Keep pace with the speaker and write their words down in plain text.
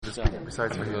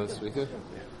Besides for him.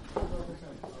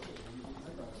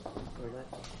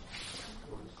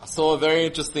 I saw a very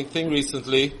interesting thing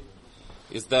recently,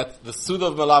 is that the Suda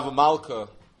of Melava Malka,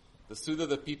 the Suda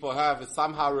that people have, is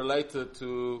somehow related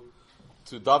to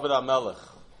David HaMelech.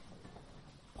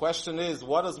 Question is,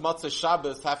 what does Motzei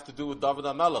Shabbos have to do with David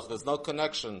HaMelech? There's no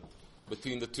connection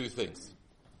between the two things.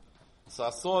 So I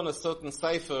saw in a certain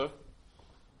sefer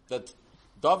that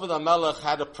David HaMelech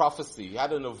had a prophecy, he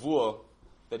had a nevuah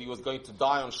that he was going to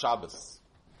die on Shabbos.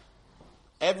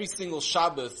 Every single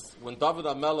Shabbos, when David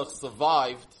HaMelech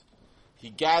survived, he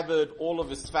gathered all of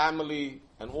his family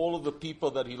and all of the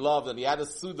people that he loved, and he had a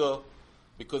Suda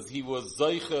because he was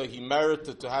Zeicha, he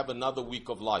merited to have another week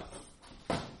of life.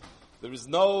 There is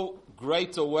no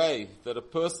greater way that a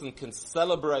person can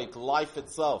celebrate life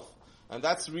itself. And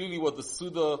that's really what the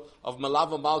Suda of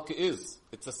Melava Malka is.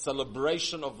 It's a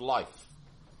celebration of life.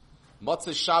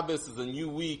 Motzei Shabbos is a new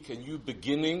week, a new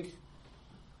beginning,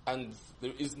 and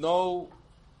there is no,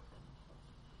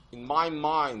 in my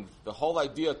mind, the whole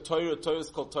idea of Torah is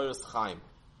called Torah's Chaim.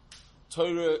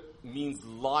 Torah means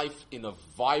life in a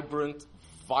vibrant,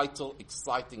 vital,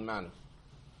 exciting manner.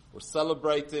 We're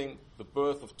celebrating the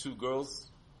birth of two girls,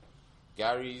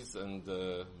 Gary's and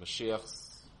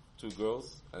Mashiach's two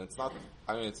girls. And it's not,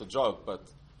 it's a joke, but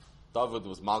David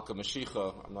was Malka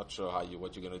Mashiach. I'm not sure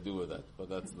what you're going to do with that, but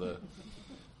that's the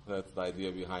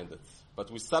idea behind it.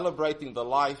 But we're celebrating the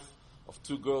life of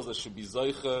two girls that should be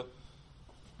Zoiche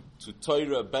to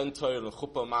Torah, Ben Torah, and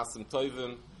Chuppah Masim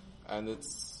Tovim, and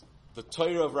it's the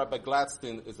Torah of Rabbi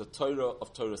Gladstein is a Torah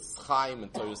of Torah's Chaim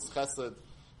and Torah's Chesed,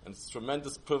 and it's a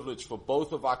tremendous privilege for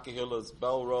both of our Kehillas,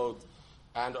 Bell Road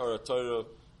and our Torah,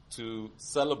 to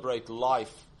celebrate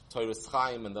life, Torah's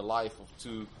Chaim, and the life of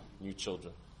two new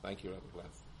children. Thank you, Rabbi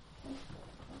Gladstein.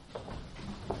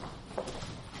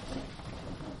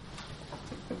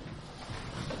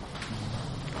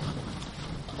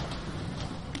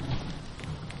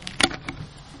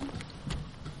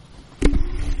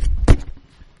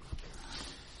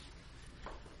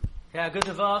 Yeah, good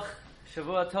Tavach,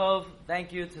 Shavua Tov.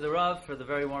 Thank you to the Rav for the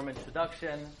very warm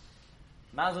introduction.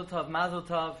 Mazel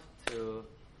Tov to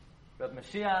Reb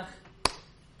Mashiach,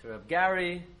 to Reb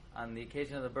Gary, on the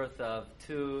occasion of the birth of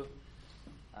two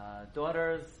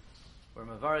daughters. We're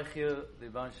Mavarich you, the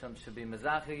Yibon Shem should be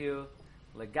Mezachah you,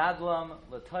 Legadlam,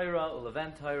 LeToira,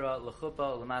 Uleven Toira,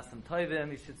 Lechuppah, Ulemasim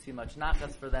Toivim. You should see much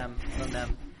nachas from them.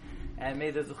 And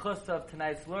may the Zechus of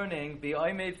tonight's learning be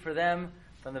oimed for them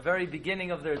from the very beginning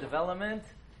of their development,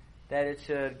 that it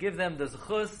should give them the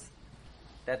zechus,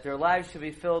 that their lives should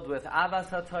be filled with avas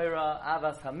ha-Torah,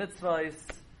 avas ha-mitzvahs,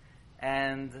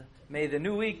 and may the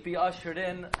new week be ushered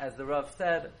in, as the Rav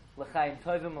said, l'chaim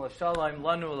tovim, l'shalom,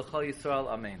 lanu, l'chol Yisrael,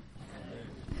 amen.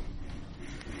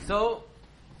 So,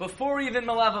 before even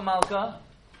Melava Malka,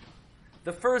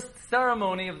 the first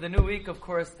ceremony of the new week, of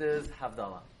course, is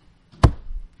Havdalah.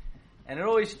 And it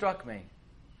always struck me.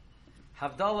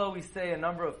 Havdalah, we say a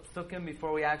number of psukim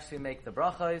before we actually make the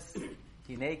brachos.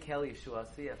 Hinei kel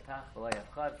Yeshuasi eftach v'lo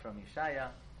yafchad from Yeshaya.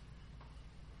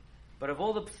 But of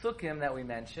all the psukim that we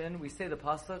mention, we say the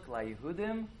pasuk La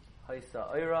Yehudim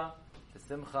Haisa Oira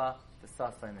V'Simcha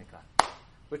V'Sasai Mikah,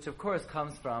 which of course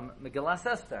comes from Megillas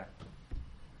Esther.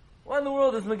 What in the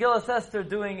world is Megillas Esther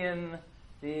doing in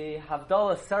the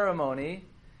Havdalah ceremony?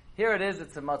 Here it is.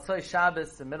 It's a Motzei Shabbos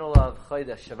in the middle of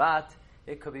Chodesh Shavat.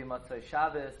 It could be Motzei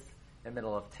Shabbos in the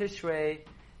middle of Tishrei,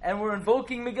 and we're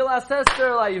invoking Megillas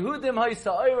Esther, La Yehudim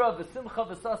Haisa Oira V'Simcha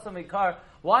V'Sasa Mikar.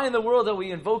 Why in the world are we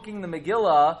invoking the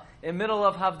Megillah in the middle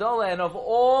of Havdalah? And of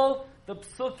all the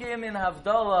psukim in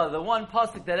Havdalah, the one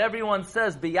pasuk that everyone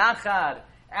says biyachad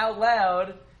out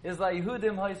loud is La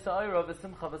Yehudim Haisa Oira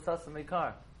V'Simcha V'Sasa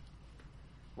Mikar.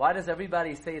 Why does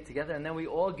everybody say it together and then we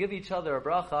all give each other a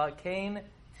bracha? Kain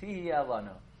Tihi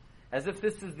Alanu. As if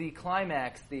this is the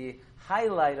climax, the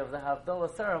highlight of the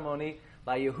Havdalah ceremony,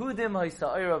 by Yehudim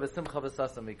Haisa'ira V'Simcha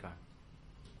V'Sasa Mikar.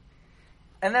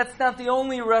 And that's not the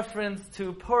only reference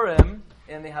to Purim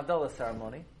in the Havdalah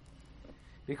ceremony,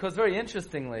 because very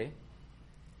interestingly,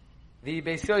 the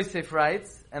Beis Yosef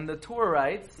writes, and the Torah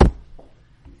writes,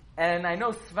 and I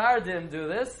know Svardim do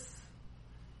this,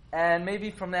 and maybe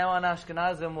from now on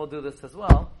Ashkenazim will do this as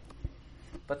well,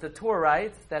 but the Torah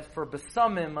writes that for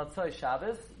Besamim Matzoi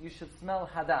Shabbos, you should smell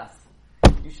Hadas.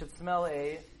 You should smell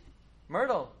a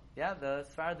myrtle. Yeah, the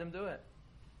Sfaradim do it.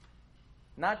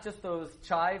 Not just those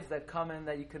chives that come in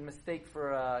that you could mistake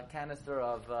for a canister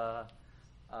of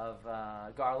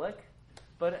garlic,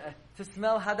 but to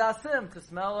smell Hadassim, to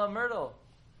smell a myrtle.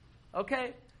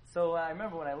 Okay, so I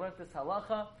remember when I learned this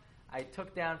halacha, I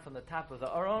took down from the top of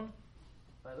the Aron.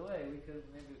 By the way,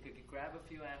 maybe we could grab a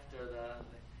few after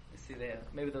You see there,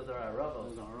 maybe those are our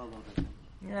Ravos. Those are Ravos.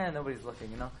 Yeah, nobody's looking,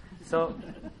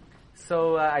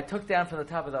 So I took down from the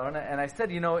top of the Arna, and I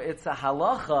said, it's a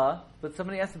halacha, but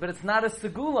somebody asked me, but it's not a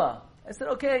segula. I said,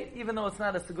 okay, even though it's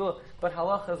not a segula, but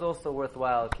halacha is also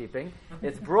worthwhile keeping.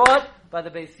 It's brought by the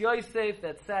Beis Yosef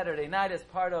that Saturday night as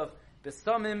part of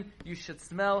Besomim, you should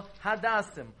smell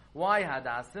Hadassim. Why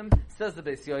Hadassim? Says the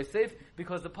Beis Yosef,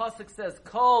 because the pasuk says,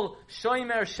 Kol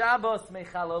shomer Shabbos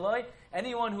mechalaloi,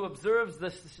 anyone who observes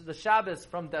the Shabbos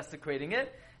from desecrating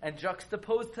it, and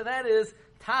juxtaposed to that is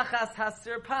Tachas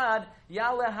Hasirpad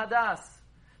Yale Hadas.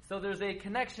 So there's a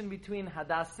connection between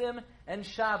Hadassim and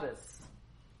Shabbos.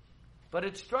 But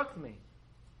it struck me,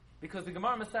 because the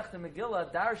Gemara Masechta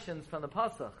Megillah darshans from the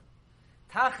pasuk,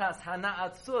 Tachas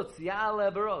Hana'atzutz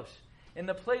Yale Barosh. In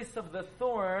the place of the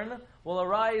thorn will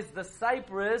arise the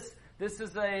cypress. This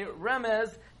is a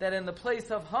remez that in the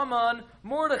place of Haman,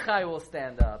 Mordechai will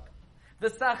stand up. The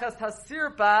Sachas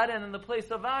Hasirpad, and in the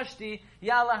place of Vashti,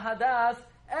 Yala Hadas,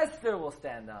 Esther will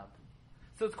stand up.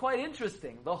 So it's quite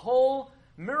interesting. The whole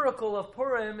miracle of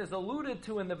Purim is alluded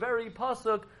to in the very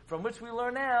pasuk from which we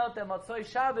learn out that Matzoi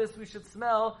Shabbos we should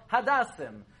smell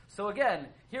Hadassim. So again,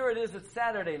 here it is, it's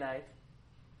Saturday night.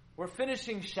 We're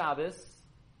finishing Shabbos.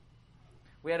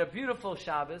 We had a beautiful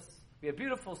Shabbos. We had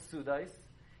beautiful Sudais.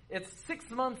 It's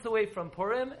 6 months away from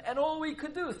Purim, and all we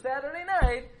could do Saturday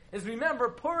night is remember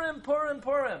Purim, Purim,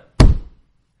 Purim.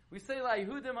 We say La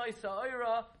Yehudim Ha'isa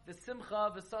Oira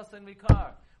V'Simcha V'Sasan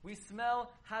Vikar. We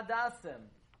smell Hadassim.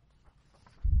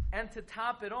 And to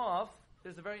top it off,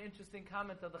 there's a very interesting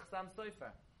comment of the Chassam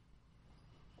Sofer.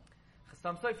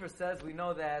 Chassam Sofer says, we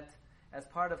know that as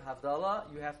part of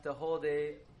Havdalah, you have to hold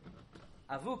a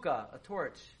avuka, a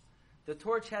torch. The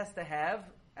torch has to have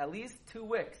at least 2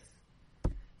 wicks.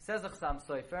 Says the Chassam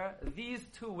Sofer, these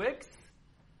 2 wicks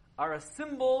are a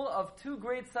symbol of 2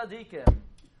 great tzaddikim,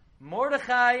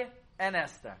 Mordechai and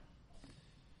Esther.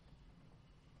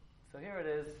 So here it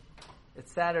is.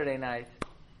 It's Saturday night.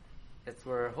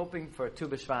 We're hoping for Tu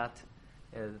B'Shvat.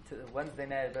 Wednesday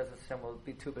night, B'ezras Hashem, will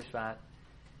be Tu B'Shvat.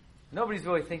 Nobody's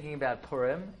really thinking about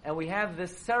Purim, and we have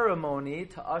this ceremony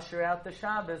to usher out the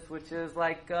Shabbos, which is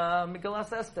like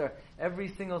Megillas Esther. Every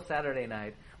single Saturday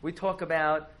night, we talk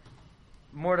about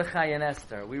Mordechai and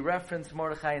Esther. We reference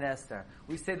Mordechai and Esther.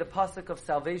 We say the pasuk of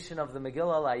salvation of the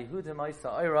Megillah, La Yehudim Ha'isa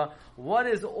Oira. What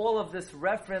is all of this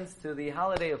reference to the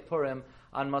holiday of Purim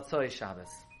on Matzoi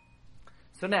Shabbos?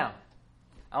 So now,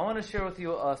 I want to share with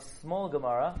you a small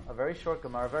Gemara, a very short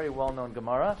Gemara, a very well-known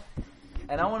Gemara,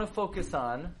 and I want to focus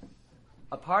on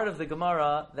a part of the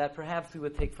Gemara that perhaps we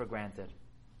would take for granted.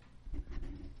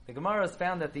 The Gemara is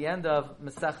found at the end of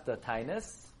Masechta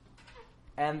Tainis,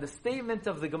 and the statement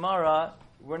of the Gemara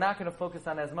we're not going to focus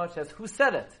on as much as who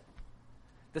said it.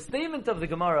 The statement of the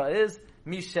Gemara is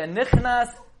Misha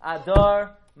Nichnas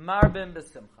Adar Marbim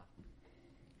B'Simcha.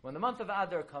 When the month of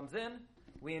Adar comes in,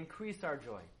 we increase our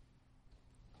joy.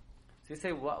 So you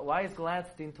say, why is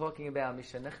Gladstein talking about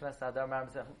Misha Nichnas Adar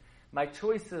Marbim B'Simcha? My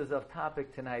choices of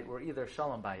topic tonight were either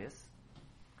Shalom Bayis,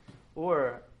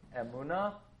 or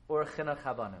Emunah, or Chinuch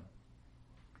Habanim.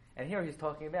 And here he's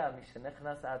talking about Misha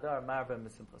Nichnas Adar Marbim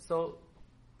B'Simcha. So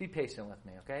be patient with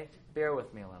me, okay? Bear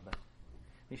with me a little bit.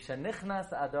 Misha Nichnas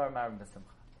Adar Marbim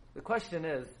B'Simcha. The question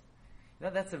is,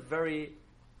 that's a very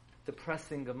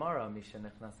depressing Gemara, Misha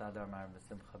Nichnas Adar Marbim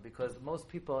B'Simcha, because most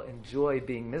people enjoy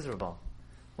being miserable.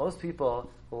 Most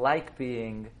people like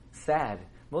being sad.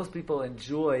 Most people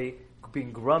enjoy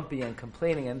being grumpy and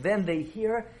complaining, and then they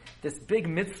hear this big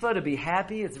mitzvah to be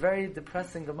happy. It's very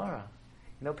depressing Gemara.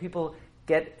 People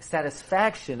get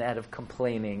satisfaction out of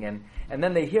complaining, and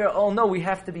then they hear, oh no, we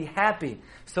have to be happy.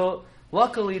 So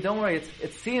luckily, don't worry,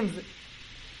 it seems...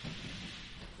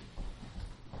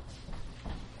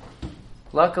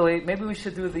 Luckily, maybe we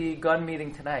should do the gun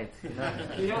meeting tonight. He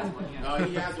has one, yeah. No,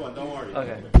 he has one, don't worry.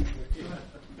 Okay.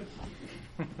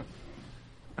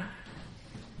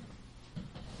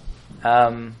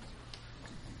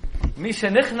 Misha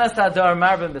Nichnas Adar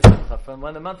Marbim B'Simcha. From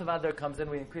when the month of Adar comes in,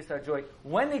 we increase our joy.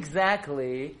 When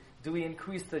exactly do we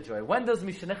increase the joy? When does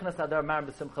Misha Nichnas Adar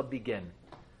Marbim B'Simcha begin?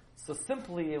 So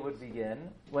simply it would begin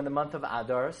when the month of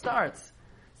Adar starts.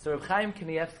 So Reb Chaim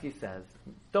Kanievsky says,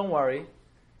 don't worry.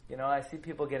 I see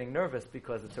people getting nervous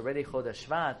because it's already Chodesh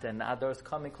Shvat and Adar is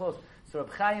coming close. So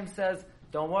Reb Chaim says,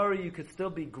 don't worry, you could still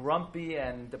be grumpy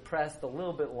and depressed a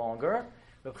little bit longer.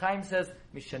 Reb Chaim says,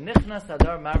 Misha Nichnas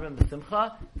Adar Marbim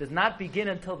B'Simcha does not begin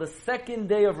until the second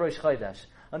day of Rosh Chodesh.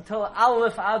 Until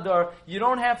Aleph Adar, you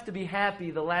don't have to be happy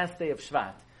the last day of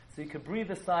Shvat. So you could breathe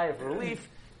a sigh of relief.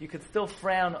 You could still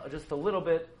frown just a little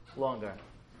bit longer.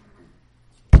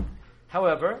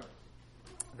 However,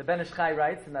 the Ben Ish Chai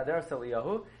writes in Adar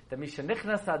Saliyahu The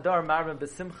Mishanichnas Adar Marvin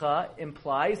Besimcha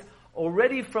implies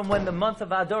already from when the month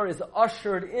of Adar is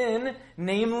ushered in,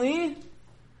 namely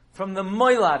from the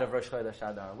Moilad of Rosh Chodesh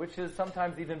Adar, which is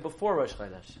sometimes even before Rosh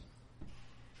Chodesh.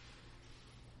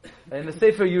 In the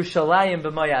Sefer Yerushalayim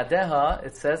B'Moyadeha,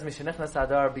 it says Mishanichnas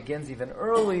Adar begins even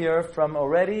earlier from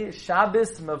already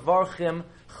Shabbos Mevarchim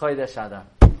Chodesh Adar.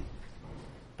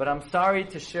 But I'm sorry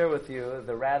to share with you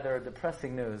the rather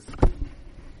depressing news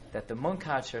that the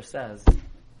Munkacher says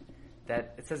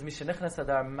that it says Mishanichnas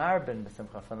Adar Marben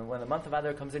B'Simcha. From when the month of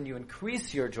Adar comes in, you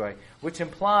increase your joy, which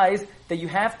implies that you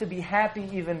have to be happy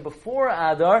even before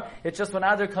Adar. It's just when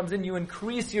Adar comes in, you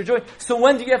increase your joy. So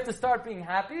when do you have to start being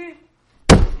happy?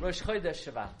 Rosh Chodesh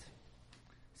Shavat.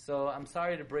 So I'm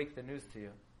sorry to break the news to you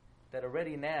that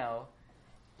already now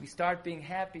we start being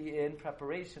happy in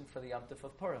preparation for the Yom Tov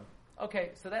of Purim. Okay,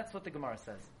 so that's what the Gemara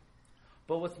says.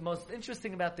 But what's most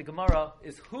interesting about the Gemara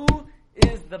is who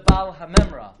is the Baal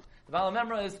HaMemra. The Baal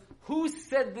HaMemra is who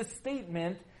said the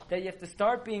statement that you have to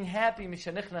start being happy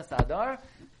Mishanichnas Adar.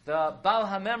 The Baal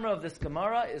HaMemra of this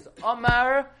Gemara is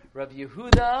Omar Rav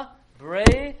Yehuda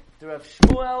Brei the Rav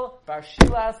Shmuel Bar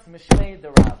Shilas Mishnei the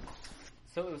Rav.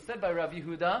 So it was said by Rav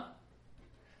Yehuda,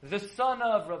 the son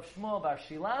of Rav Shmuel Bar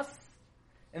Shilas,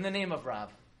 in the name of Rav.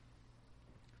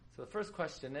 So the first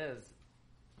question is,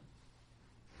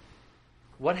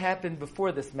 what happened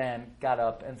before this man got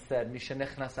up and said,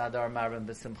 Mishanichnas Adar Marvin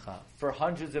B'Simcha? For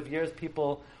hundreds of years,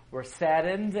 people were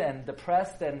saddened and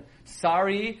depressed and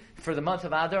sorry for the month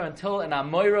of Adar until an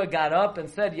Amoira got up and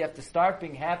said, you have to start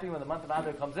being happy when the month of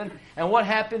Adar comes in. And what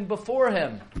happened before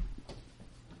him?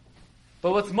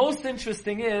 But what's most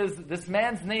interesting is, this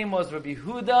man's name was Rabbi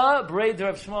Yehuda Brei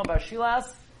Rav Shmuel Bar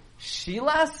Shilas.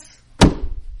 Shilas?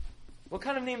 What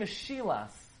kind of name is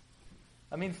Shilas?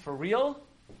 I mean, for real?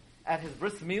 At his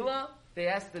bris milah, they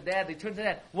asked the dad, they turned to the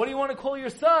dad, what do you want to call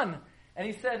your son? And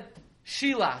he said,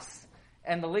 Shilas.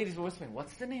 And the ladies were whispering,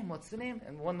 what's the name? What's the name?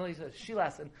 And one lady said,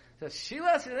 Shilas. And says,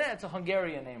 Shilas? Yeah, it's a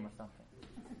Hungarian name or something.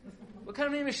 What kind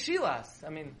of name is Shilas? I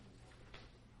mean,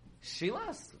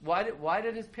 Shilas? Why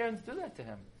did his parents do that to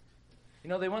him?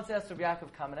 You know, they once asked Rabbi Yaakov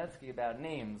Kamenetsky about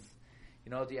names. You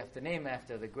know, do you have to name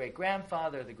after the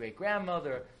great-grandfather, the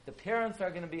great-grandmother? The parents are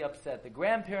going to be upset. The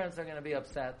grandparents are going to be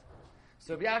upset.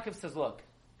 So Rabbi Yaakov says, look,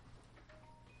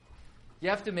 you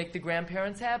have to make the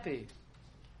grandparents happy.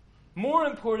 More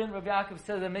important, Rabbi Yaakov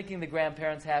says, than making the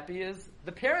grandparents happy is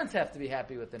the parents have to be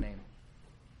happy with the name.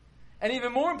 And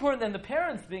even more important than the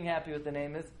parents being happy with the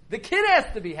name is the kid has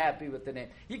to be happy with the name.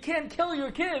 You can't kill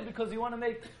your kid because you want to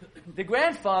make the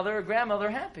grandfather or grandmother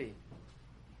happy.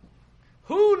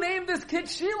 Who named this kid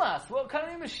Shilas? What kind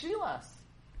of name is Shilas?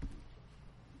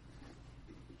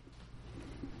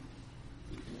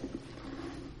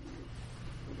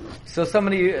 So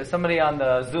somebody on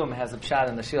the Zoom has a pshat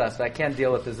in the Shilas, but I can't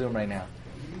deal with the Zoom right now.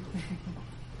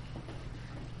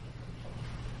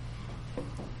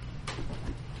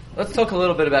 Let's talk a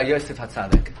little bit about Yosef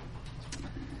HaTzadik.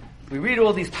 We read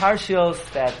all these parshios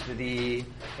that the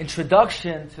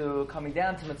introduction to coming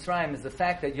down to Mitzrayim is the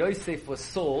fact that Yosef was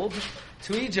sold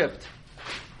to Egypt.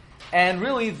 And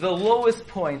really the lowest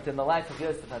point in the life of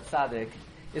Yosef HaTzadik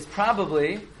is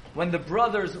probably when the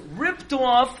brothers ripped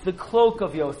off the cloak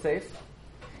of Yosef.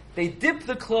 They dip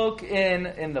the cloak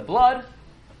in the blood,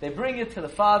 they bring it to the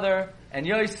father, and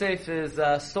Yosef is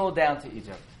sold down to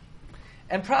Egypt.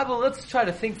 And probably, let's try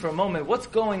to think for a moment, what's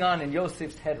going on in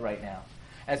Yosef's head right now?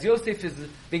 As Yosef is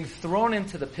being thrown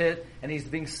into the pit, and he's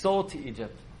being sold to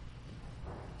Egypt.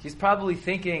 He's probably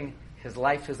thinking, his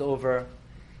life is over.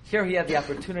 Here he had the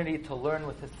opportunity to learn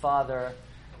with his father,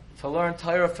 to learn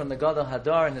Torah from the Gadol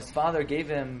Hadar, and his father gave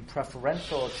him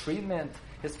preferential treatment.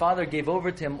 His father gave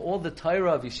over to him all the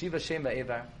Torah of Yeshiva Shem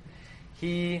Ba'evar.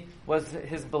 He was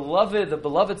his beloved, the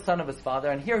beloved son of his father,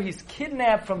 and here he's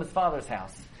kidnapped from his father's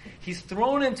house. He's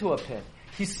thrown into a pit.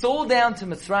 He's sold down to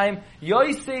Mitzrayim.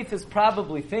 Yosef is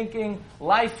probably thinking,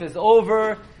 life is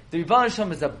over. The Rebbeinu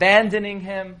Shalom is abandoning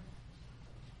him.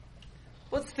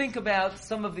 Let's think about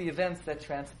some of the events that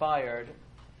transpired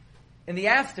in the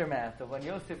aftermath of when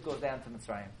Yosef goes down to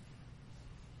Mitzrayim.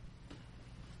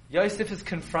 Yosef is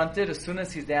confronted as soon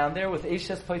as he's down there with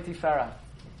Eshes Potiphera.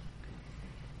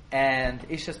 And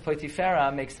Eshes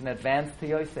Potiphera makes an advance to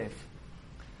Yosef.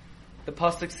 The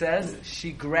pasuk says,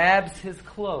 she grabs his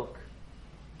cloak.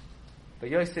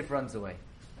 But Yosef runs away.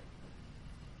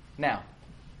 Now,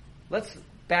 let's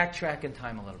backtrack in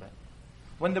time a little bit.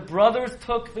 When the brothers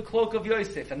took the cloak of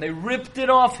Yosef and they ripped it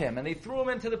off him and they threw him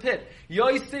into the pit,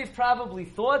 Yosef probably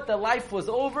thought that life was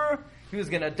over. He was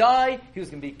going to die. He was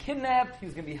going to be kidnapped. He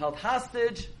was going to be held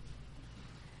hostage.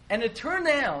 And it turned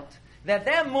out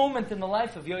that moment in the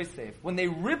life of Yosef, when they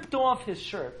ripped off his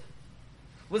shirt,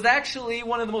 was actually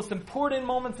one of the most important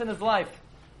moments in his life.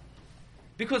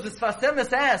 Because the Sfas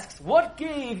Emes asks, what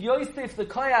gave Yosef the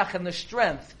koyach and the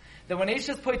strength that when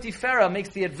Eshes Potiphera makes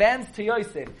the advance to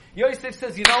Yosef, Yosef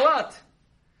says, you know what?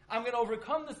 I'm going to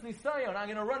overcome this nisayon. I'm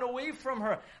going to run away from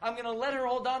her. I'm going to let her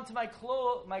hold on to my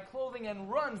clothing and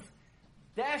runs,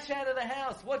 dash out of the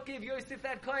house. What gave Yosef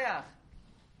that koyach?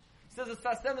 Says the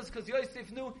Sfas Emes, because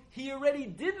Yosef knew he already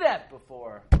did that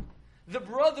before. The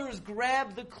brothers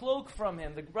grabbed the cloak from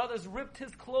him. The brothers ripped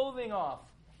his clothing off.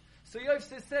 So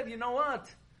Yosef said, you know what?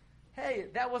 Hey,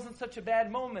 that wasn't such a bad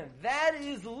moment. That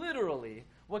is literally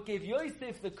what gave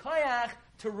Yosef the koyach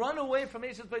to run away from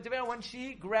Eshes Potiphera when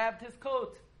she grabbed his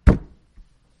coat.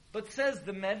 But says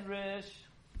the Medrash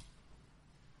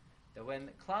that when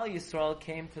Klal Yisrael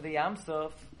came to the Yam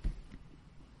Suf,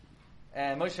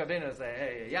 and Moshe Rabbeinu said,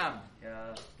 hey, Yam,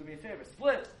 do me a favor,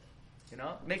 split.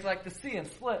 Make like the sea and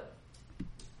split.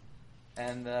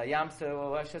 And Yam said,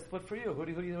 well, I should split for you. Who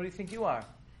do you think you are?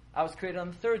 I was created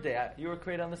on the third day. You were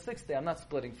created on the sixth day. I'm not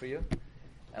splitting for you.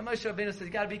 And Moshe Rabbeinu said, you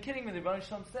got to be kidding me. The Rebbeinu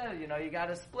Shalom said, you got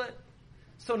to split.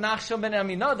 So Nachshon ben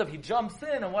Aminadav, he jumps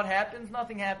in, and what happens?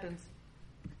 Nothing happens.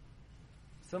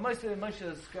 So Moshe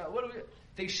is,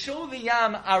 they show the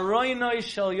Yam, Aroinoi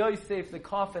Shel Yosef, the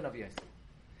coffin of Yosef.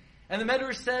 And the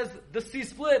Medrash says, the sea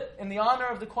split in the honor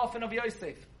of the coffin of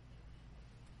Yosef.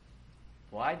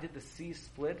 Why did the sea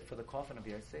split for the coffin of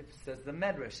Yosef? Says the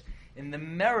Medrash, in the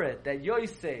merit that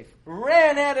Yosef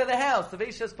ran out of the house of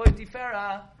Eshes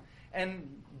Potiphera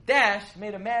and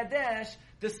made a mad dash,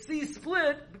 the sea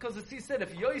split because the sea said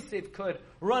if Yosef could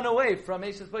run away from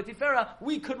Eshes Potiphera,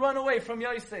 we could run away from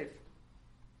Yosef.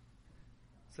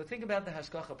 So think about the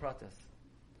Hashgacha Pratis.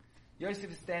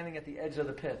 Yosef is standing at the edge of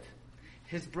the pit.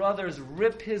 His brothers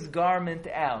rip his garment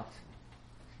out.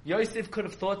 Yosef could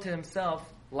have thought to himself,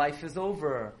 life is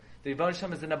over. The Rebbeinu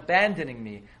Shalom is abandoning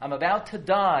me. I'm about to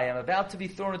die. I'm about to be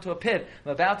thrown into a pit.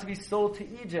 I'm about to be sold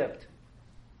to Egypt.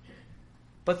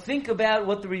 But think about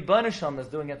what the Rebbeinu Shalom is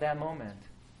doing at that moment.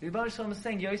 The Rebbeinu Shalom is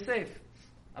saying, Yosef,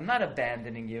 I'm not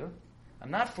abandoning you. I'm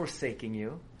not forsaking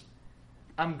you.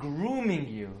 I'm grooming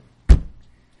you.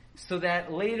 So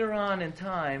that later on in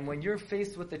time, when you're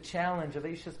faced with the challenge of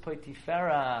Eshes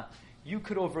Potiphera, you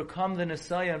could overcome the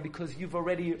Nisayon because you've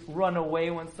already run away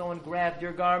when someone grabbed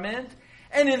your garment.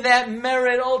 And in that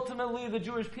merit, ultimately, the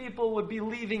Jewish people would be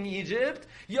leaving Egypt.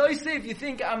 Yosef, you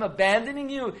think I'm abandoning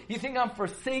you? You think I'm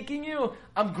forsaking you?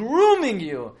 I'm grooming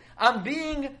you. I'm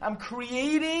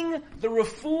creating the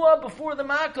refuah before the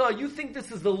makkah. You think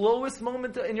this is the lowest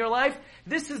moment in your life?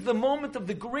 This is the moment of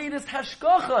the greatest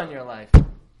hashgacha in your life.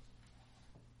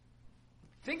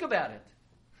 Think about it.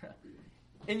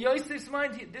 In Yosef's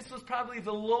mind, this was probably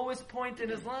the lowest point in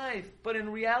his life. But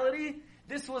in reality,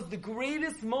 this was the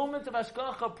greatest moment of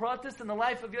Hashgacha Pratis in the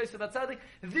life of Yosef HaTzadik.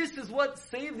 This is what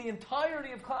saved the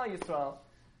entirety of Klal Yisrael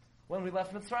when we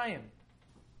left Mitzrayim.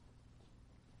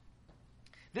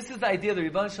 This is the idea that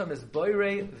Rebbeinu Shalom is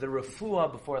boirei, the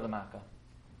refuah before the Makkah.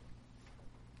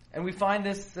 And we find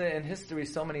this in history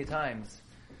so many times.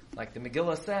 Like the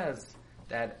Megillah says,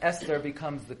 that Esther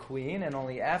becomes the queen, and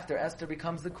only after Esther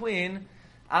becomes the queen,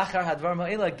 Achar Hadvar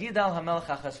Ma'ila Gidal HaMelech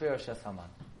Achashverosh Es Haman.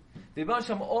 The Rebbeinu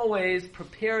Shalom always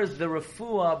prepares the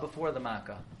refuah before the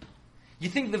Makkah. You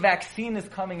think the vaccine is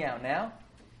coming out now?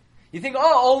 You think,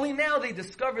 only now they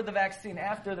discovered the vaccine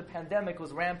after the pandemic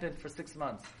was rampant for 6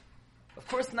 months. Of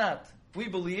course not. We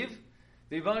believe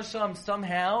the Rebbeinu Shalom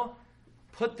somehow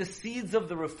put the seeds of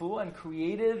the refuah and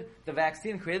created the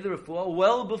vaccine, created the refuah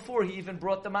well before he even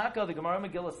brought the makkah. The Gemara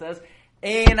Megillah says,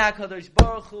 Ein HaKadosh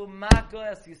Baruch Hu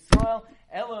makkah es Yisrael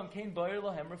Elohim kein boir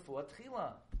lohem refuah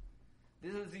tchila.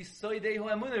 This is the Yisoidei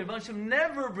Ha'emunah. Rebbeinu Shalom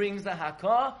never brings the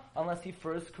hakah unless he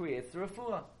first creates the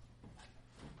refuah.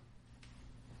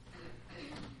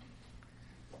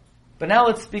 But now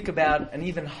let's speak about an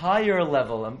even higher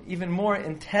level, an even more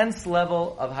intense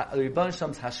level of Rebbeinu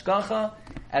Shalom's hashgacha,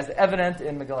 as evident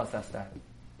in Megillas Esther.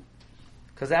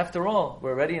 Because after all,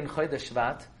 we're already in Chodesh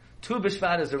Shvat. Tu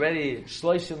B'Shvat is already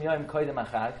Shloishim Yom Koydem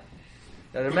Achag.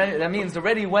 That means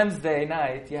already Wednesday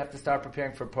night you have to start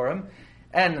preparing for Purim,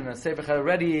 and in the Sefer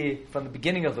already from the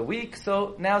beginning of the week.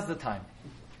 So now's the time.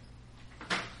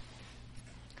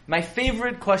 My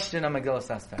favorite question on Megillas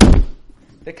Esther,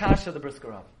 the Kasha of the Brisker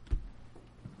Rav.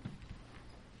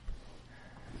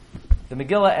 The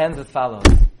Megillah ends as follows.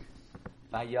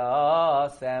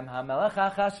 Vayasem hamelech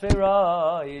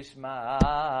Achashverosh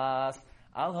mas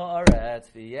al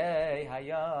haaretz v'yei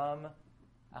hayam.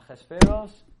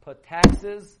 Achashverosh put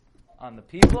taxes on the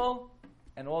people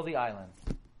and all the islands.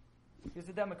 He's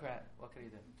a Democrat. What can he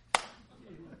do?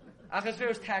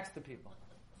 Achashverosh taxed the people.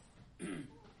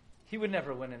 He would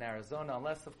never win in Arizona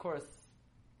unless, of course,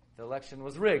 the election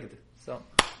was rigged. So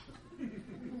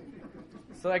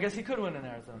I guess he could win in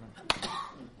Arizona.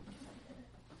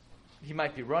 He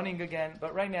might be running again,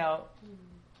 but right now,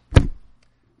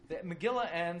 the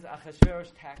Megillah ends,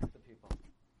 Achashverosh taxed the people.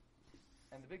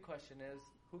 And the big question is,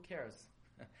 who cares?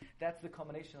 That's the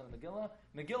culmination of the Megillah.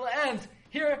 Megillah ends.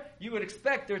 Here, you would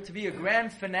expect there to be a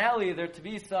grand finale, there to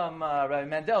be some, Rabbi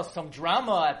Mandel, some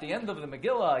drama at the end of the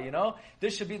Megillah, you know?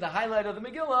 This should be the highlight of the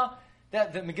Megillah,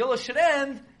 that the Megillah should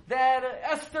end, that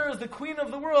Esther is the queen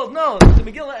of the world. No, the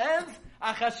Megillah ends,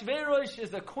 Achashverosh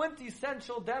is a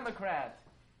quintessential Democrat.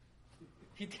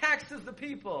 He taxes the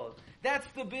people. That's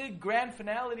the big grand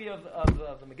finality of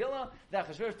the Megillah. That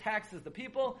Achashverosh taxes the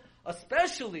people,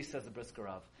 especially, says the Brisker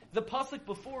Rav. The pasuk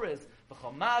before is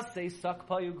v'chomasei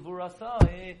sakpayu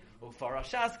gvurasai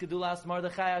ufarashas gedulas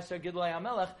Mordechai asher gidulei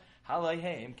hamelech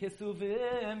halayhem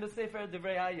kisuvim b'sefer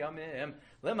divrei hayamim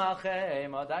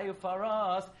lemalchem adayu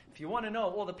faras. If you want to know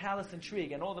all the palace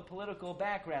intrigue and all the political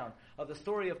background of the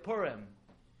story of Purim,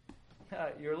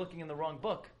 you're looking in the wrong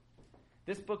book.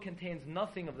 This book contains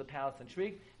nothing of the palace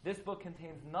intrigue. This book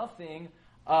contains nothing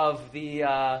of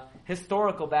the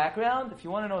historical background. If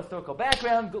you want to know historical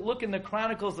background, look in the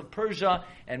Chronicles of Persia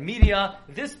and Media.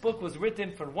 This book was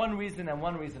written for one reason and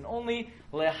one reason only,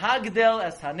 lehagdel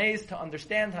es hanes, to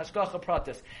understand hashgacha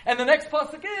pratis. And the next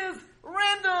pasuk is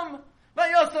random.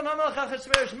 Vayosan hamelech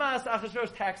Achashverosh mas,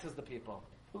 Achashverosh taxes the people.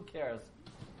 Who cares?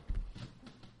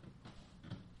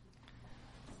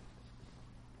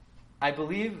 I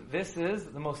believe this is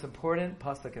the most important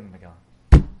pasuk in the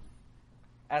Megillah,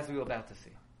 as we were about to see.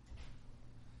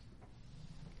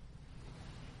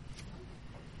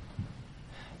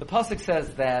 The pasuk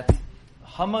says that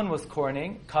Haman was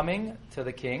coming to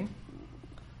the king,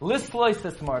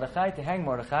 lisloisis Mordechai, to hang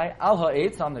Mordechai, al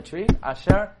ha'etz, on the tree,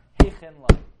 asher heichen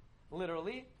lai.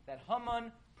 Literally, that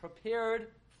Haman prepared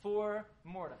for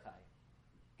Mordechai.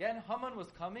 Again, Haman was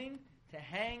coming to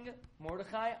hang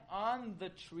Mordechai on the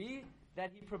tree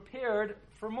that he prepared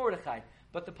for Mordechai.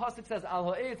 But the pasuk says,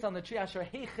 al ha'etz, on the tree, asher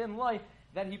heichen lai,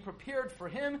 that he prepared for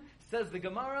him. Says the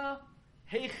Gemara,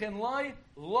 heichen lai,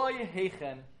 loy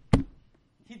heichen.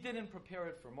 He didn't prepare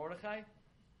it for Mordechai.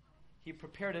 He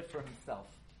prepared it for himself.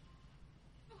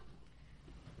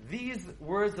 These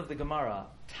words of the Gemara,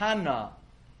 Tana,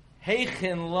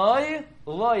 heichen loy,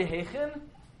 loy heichen,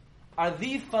 are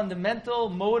the fundamental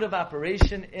mode of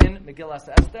operation in Megillas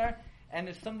Esther, and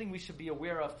it's something we should be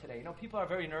aware of today. You know, people are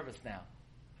very nervous now.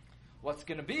 What's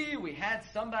going to be? We had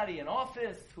somebody in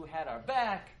office who had our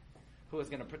back, who was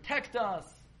going to protect us,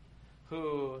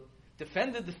 who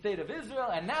defended the state of Israel,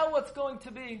 and now what's going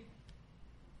to be?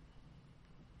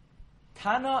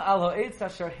 Tana al ha'etz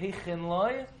asher heichen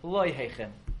loy, loy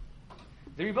heichen.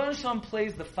 The Rebbeinu Shalom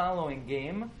plays the following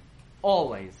game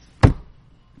always.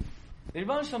 The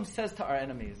Rebbeinu Shalom says to our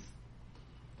enemies,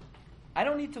 I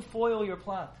don't need to foil your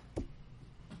plot.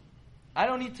 I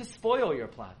don't need to spoil your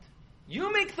plot.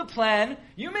 You make the plan,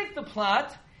 you make the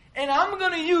plot, and I'm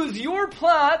going to use your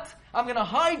plot, I'm going to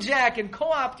hijack and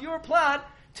co-opt your plot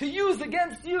to use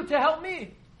against you to help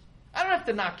me. I don't have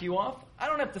to knock you off. I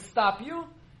don't have to stop you.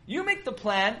 You make the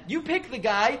plan, you pick the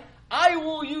guy, I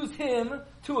will use him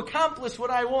to accomplish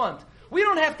what I want. We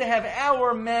don't have to have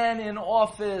our man in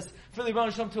office for the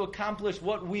Rebbeinu Shalom to accomplish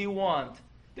what we want.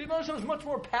 The Rebbeinu Shalom is much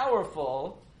more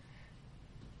powerful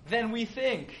than we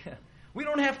think. We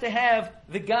don't have to have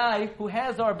the guy who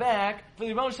has our back for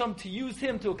the Rebbeinu Shalom to use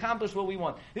him to accomplish what we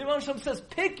want. The Rebbeinu Shalom says,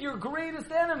 pick your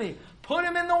greatest enemy. Put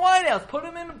him in the White House. Put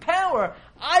him in power.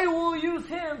 I will use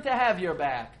him to have your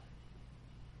back.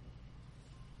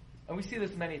 And we see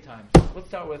this many times. Let's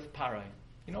start with Parai.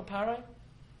 You know Parai?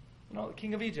 You know, the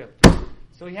king of Egypt.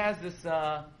 So he has this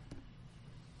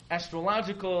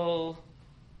astrological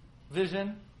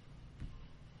vision,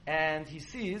 and he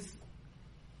sees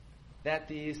that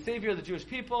the Savior of the Jewish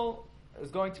people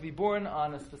is going to be born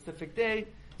on a specific day.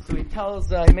 So he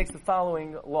he makes the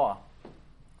following law.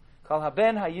 Kol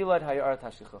haben hayilad hayar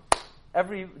tashichu.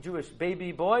 Every Jewish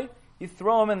baby boy, you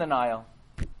throw him in the Nile.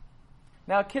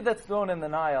 Now, a kid that's thrown in the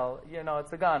Nile, you know,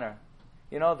 it's a goner.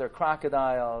 You know, they're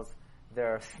crocodiles,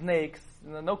 they're snakes.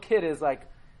 No kid is like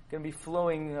going to be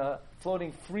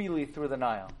floating freely through the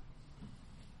Nile.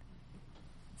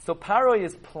 So Paro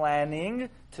is planning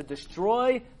to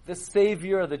destroy the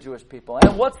Savior of the Jewish people.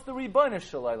 And what's the Rebbeinu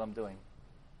Shalom doing?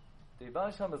 The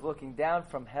Rebbeinu Shalom is looking down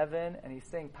from heaven and he's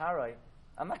saying, Paro,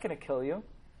 I'm not going to kill you.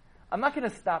 I'm not going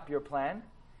to stop your plan.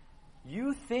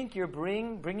 You think you're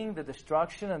bringing the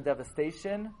destruction and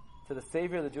devastation to the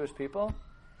Savior of the Jewish people?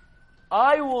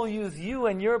 I will use you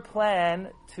and your plan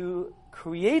to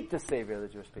create the Savior of the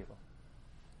Jewish people.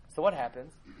 So what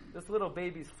happens? This little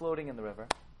baby's floating in the river,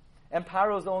 and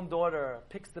Paro's own daughter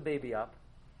picks the baby up,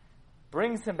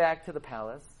 brings him back to the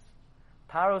palace.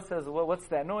 Paro says, well, what's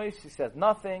that noise? She says,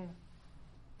 nothing.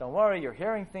 Don't worry, you're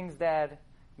hearing things, Dad.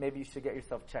 Maybe you should get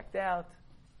yourself checked out.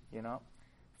 A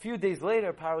few days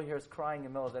later, Paro hears crying in the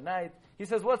middle of the night. He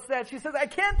says, what's that? She says, I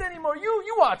can't anymore.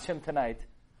 You watch him tonight.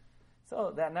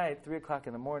 So that night, 3 o'clock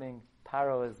in the morning,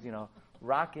 Paro is,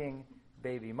 rocking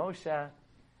baby Moshe.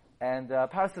 And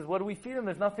Paro says, what do we feed him?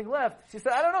 There's nothing left. She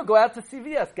said, I don't know. Go out to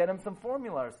CVS. Get him some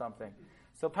formula or something.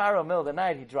 So Paro, middle of the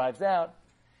night, he drives out.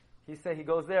 He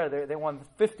goes there. They want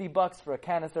 $50 for a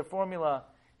canister formula.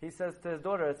 He says to his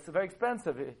daughter, it's very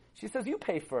expensive. She says, you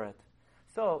pay for it.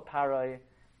 So Paro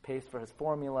pays for his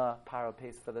formula. Paro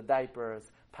pays for the diapers.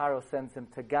 Paro sends him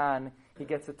to Gan. He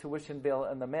gets a tuition bill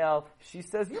in the mail. She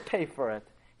says, you pay for it.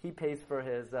 He pays for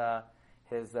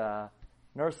his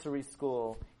nursery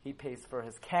school. He pays for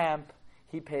his camp.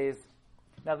 He pays.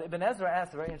 Now, Ibn Ezra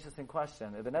asks a very interesting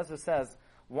question. Ibn Ezra says,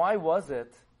 why was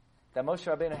it that Moshe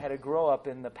Rabbeinu had to grow up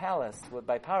in the palace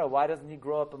by Paro? Why doesn't he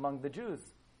grow up among the Jews?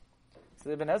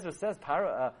 So Ibn Ezra says,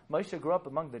 Moshe grew up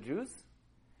among the Jews.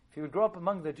 If he would grow up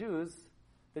among the Jews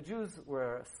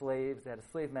were slaves. They had a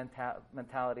slave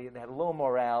mentality. They had low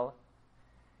morale.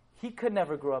 He could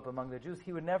never grow up among the Jews.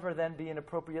 He would never then be an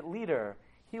appropriate leader.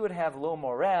 He would have low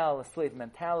morale, a slave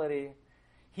mentality.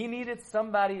 He needed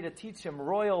somebody to teach him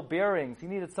royal bearings. He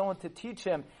needed someone to teach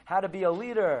him how to be a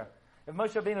leader. If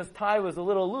Moshe Rabbeinu's tie was a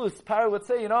little loose, Paro would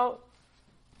say,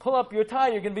 pull up your tie,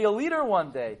 you're going to be a leader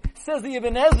one day. Says the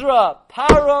Ibn Ezra,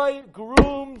 Paro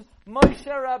groomed Moshe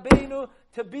Rabbeinu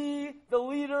to be the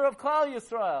leader of Klal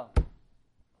Yisrael.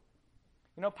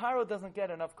 Paro doesn't get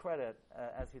enough credit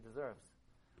as he deserves.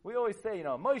 We always say,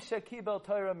 Moshe kibel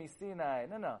Torah misinai.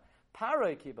 No.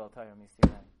 Paro kibel Torah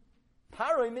misinai.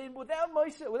 Paro made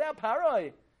without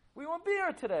Paro, we won't be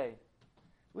here today.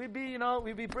 We'd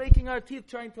be breaking our teeth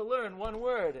trying to learn one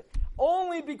word.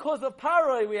 Only because of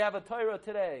Paro we have a Torah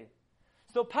today.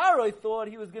 So Paro thought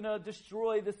he was going to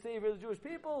destroy the Savior of the Jewish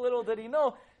people. Little did he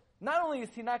know, not only is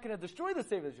he not going to destroy the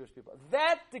Savior of the Jewish people,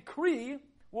 that decree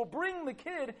will bring the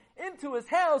kid into his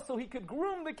house so he could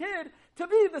groom the kid to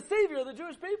be the Savior of the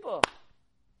Jewish people.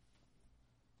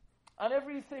 On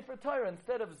every Sefer Torah,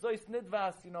 instead of Zois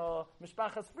Nidvas,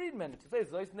 Mishpachas Friedman, it says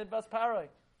Zois Nidvas Paroi.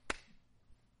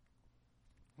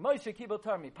 Moshe Kibel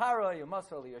Tarmi Paroi,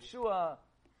 Masar Yeshua.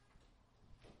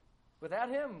 Without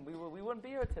him, we wouldn't be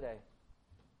here today.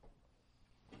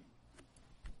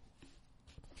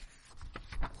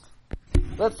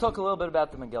 Let's talk a little bit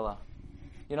about the Megillah.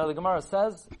 The Gemara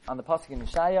says on the pasuk in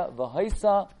Yeshaya,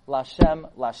 "V'hoisa Lashem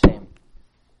Lashem,"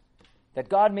 that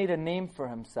God made a name for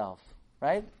Himself.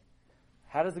 Right?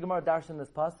 How does the Gemara darshan this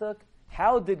pasuk?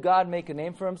 How did God make a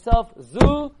name for Himself?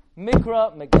 Zu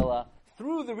Mikra Megillah.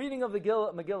 Through the reading of the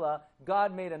Megillah,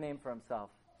 God made a name for Himself.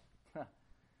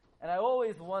 And I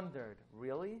always wondered,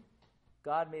 really?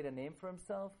 God made a name for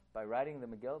Himself by writing the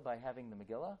Megillah, by having the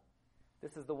Megillah?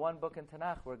 This is the one book in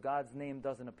Tanakh where God's name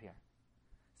doesn't appear.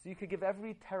 So you could give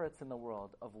every teretz in the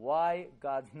world of why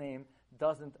God's name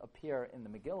doesn't appear in the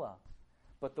Megillah.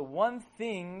 But the one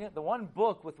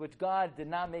book with which God did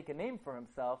not make a name for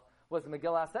Himself was the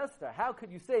Megillah Esther. How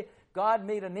could you say God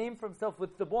made a name for Himself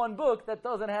with the one book that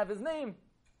doesn't have His name?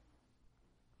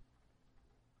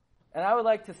 And I would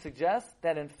like to suggest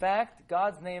that in fact,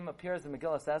 God's name appears in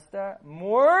Megillah Esther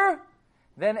more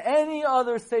than any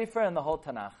other sefer in the whole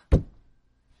Tanakh.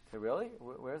 So really?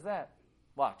 Where's that?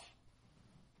 Watch.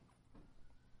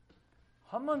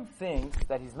 Haman thinks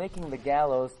that he's making the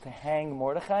gallows to hang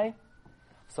Mordechai.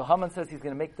 So Haman says he's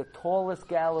going to make the tallest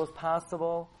gallows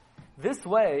possible. This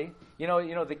way,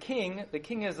 the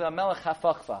king is a melech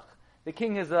hafachfach. The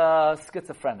king is a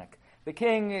schizophrenic. The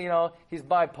king, he's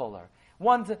bipolar.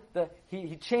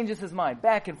 He changes his mind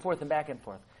back and forth and back and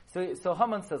forth. So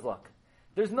Haman says, look,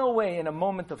 there's no way in a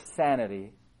moment of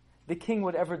sanity the king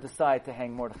would ever decide to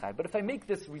hang Mordechai. But if I make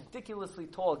this ridiculously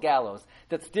tall gallows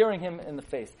that's staring him in the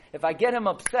face, if I get him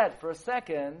upset for a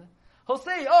second, he'll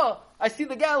say, I see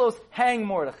the gallows, hang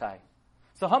Mordechai.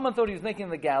 So Haman thought he was making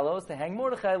the gallows to hang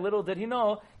Mordechai. Little did he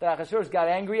know that Achashverosh got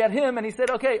angry at him and he said,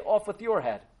 okay, off with your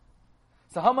head.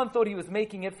 So Haman thought he was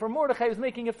making it for Mordechai, he was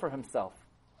making it for himself.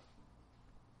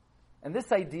 And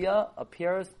this idea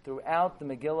appears throughout the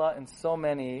Megillah in so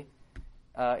many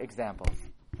examples.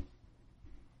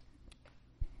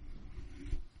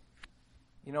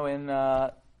 In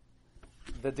the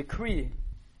decree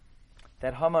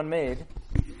that Haman made,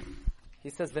 he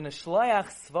says,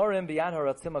 "V'nishloach svarim b'yad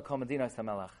haratzim hakom medinas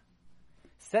hamelach."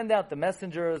 Send out the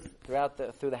messengers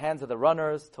through the hands of the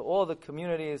runners to all the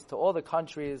communities, to all the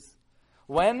countries.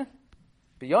 When?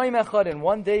 B'yoyim echad, in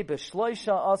one day,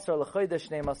 b'shloisha asar l'chodesh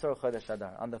shneim asar chodesh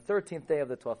Adar, on the 13th day of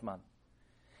the 12th month.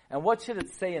 And what should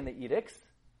it say in the edicts?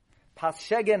 Pas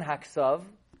shegen haksav,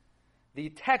 the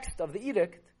text of the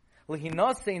edict,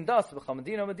 l'hinasein das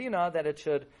v'chamadina medina, that it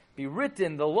should be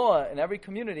written, the law in every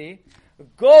community,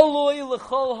 goloi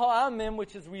l'chol ha'amim,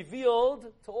 which is revealed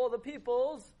to all the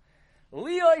peoples,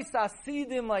 li'ois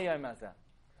asidim layom hazeh.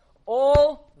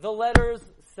 All the letters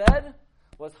said,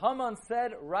 was Haman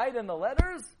said right in the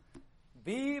letters,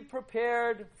 be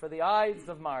prepared for the Ides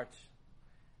of March.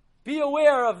 Be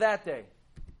aware of that day.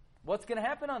 What's going to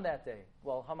happen on that day?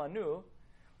 Well, Haman knew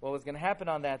what was going to happen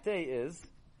on that day is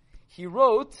he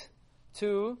wrote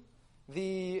to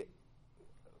the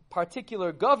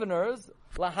particular governors,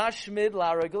 lahashmid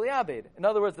la'regel yabed. In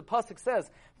other words, the pasuk says,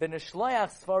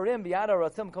 "V'nishloach sfarim b'yad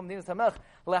haratzim kom dinas hamech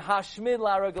lahashmid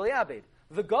la'regel yabed."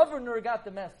 The governor got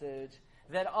the message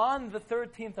that on the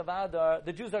 13th of Adar,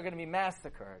 the Jews are going to be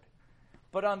massacred.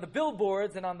 But on the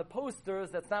billboards and on the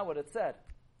posters, that's not what it said.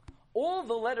 All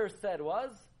the letter said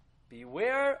was,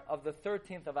 beware of the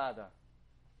 13th of Adar.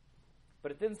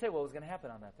 But it didn't say what was going to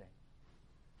happen on that day.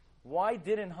 Why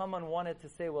didn't Haman want it to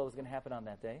say what was going to happen on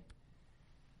that day?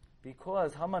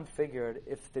 Because Haman figured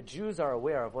if the Jews are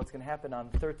aware of what's going to happen on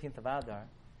the 13th of Adar,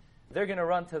 they're going to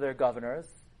run to their governors.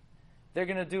 They're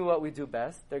going to do what we do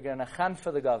best. They're going to chan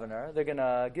for the governor. They're going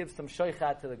to give some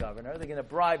shoichat to the governor. They're going to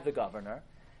bribe the governor.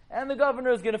 And the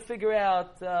governor is going to figure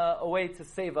out a way to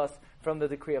save us from the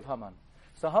decree of Haman.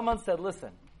 So Haman said,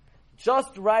 listen,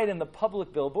 just write in the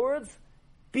public billboards,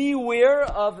 beware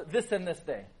of this and this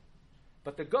day.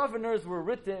 But the governors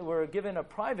were given a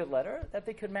private letter that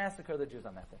they could massacre the Jews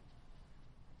on that day.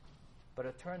 But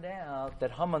it turned out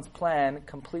that Haman's plan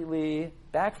completely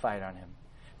backfired on him.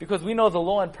 Because we know the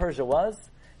law in Persia was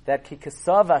that ki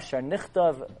kasav asher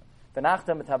nichtav v'nachta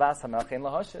mitabas hamelch ein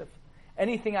lahashiv.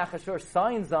 Anything Achashverosh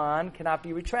signs on cannot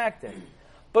be retracted.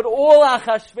 But all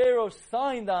Achashverosh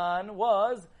signed on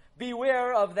was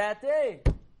beware of that day.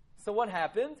 So what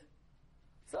happened?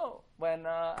 So when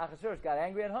Achashverosh got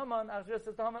angry at Haman, Achashverosh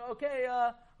says to Haman, okay,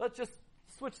 let's just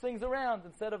switch things around.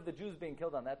 Instead of the Jews being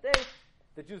killed on that day,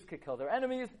 the Jews could kill their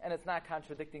enemies, and it's not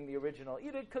contradicting the original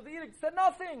edict because the edict said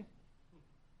nothing.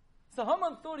 So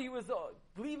Haman thought he was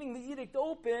leaving the edict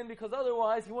open because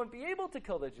otherwise he wouldn't be able to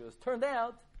kill the Jews. Turned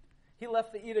out, he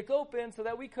left the edict open so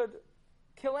that we could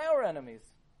kill our enemies.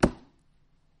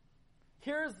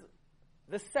 Here's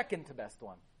the second to best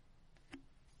one.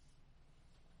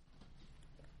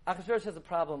 Achashverosh has a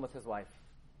problem with his wife.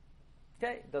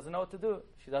 Okay, doesn't know what to do.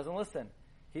 She doesn't listen.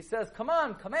 He says, come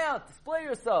on, come out, display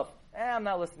yourself. I'm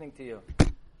not listening to you.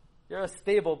 You're a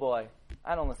stable boy.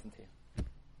 I don't listen to you.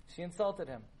 She insulted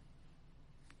him.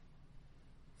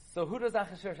 So who does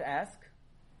Achashverosh ask?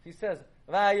 He says,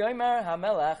 Vayomer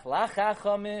hamelech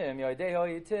lachachamim yoidei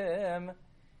hoitim.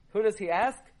 Who does he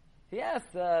ask? He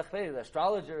asks the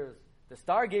astrologers, the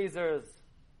stargazers,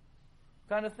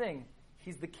 kind of thing.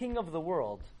 He's the king of the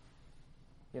world.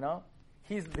 You know?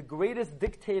 He's the greatest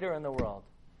dictator in the world.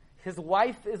 His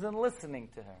wife isn't listening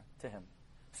to him.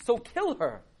 So kill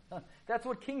her. That's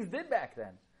what kings did back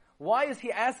then. Why is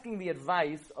he asking the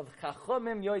advice of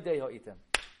chachamim yoidei hoitim?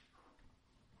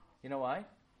 You know why?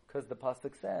 Because the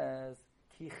pasuk says,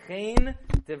 "Ki chen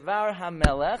devar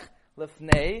hamelech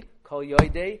lefnei kol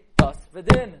yoidei das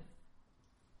v'din."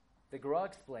 The Gemara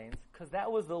explains, because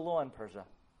that was the law in Persia.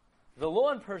 The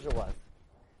law in Persia was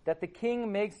that the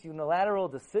king makes unilateral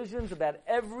decisions about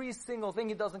every single thing.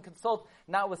 He doesn't consult,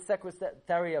 not with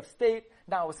Secretary of State,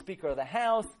 not with Speaker of the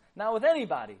House, not with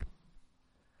anybody.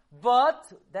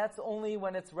 But that's only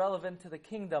when it's relevant to the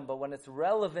kingdom. But when it's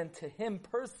relevant to him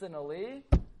personally,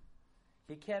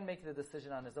 he can't make the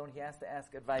decision on his own. He has to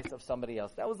ask advice of somebody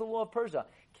else. That was the law of Persia.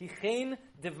 Kichein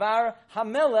devar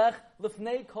hamelech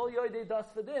lifnei kol yoidei das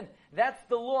v'din. That's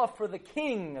the law for the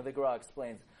king, the Gemara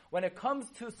explains. When it comes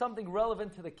to something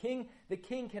relevant to the king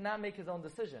cannot make his own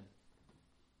decision.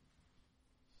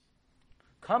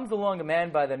 Comes along a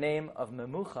man by the name of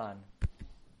Memuchan.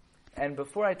 And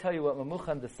before I tell you what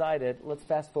Memuchan decided, let's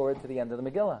fast forward to the end of the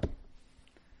Megillah.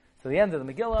 So the end of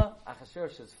the Megillah,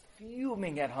 Achashverosh is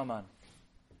fuming at Haman.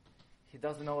 He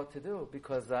doesn't know what to do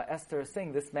because Esther is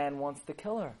saying this man wants to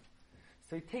kill her.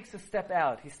 So he takes a step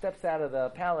out. He steps out of the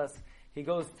palace. He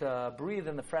goes to breathe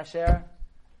in the fresh air.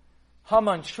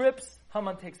 Haman trips.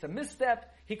 Haman takes a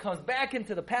misstep. He comes back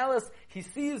into the palace. He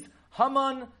sees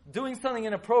Haman doing something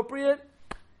inappropriate.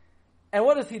 And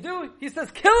what does he do? He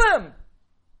says, kill him!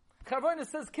 Chavarna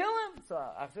says, kill him! So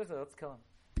Achashverosh says, let's kill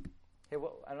him. Hey,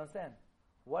 I don't understand.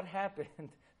 What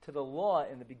happened to the law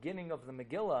in the beginning of the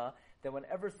Megillah that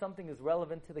whenever something is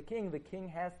relevant to the king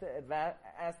has to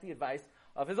ask the advice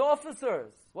of his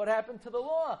officers. What happened to the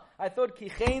law? I thought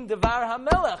kichein devar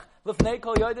hamelech lefnei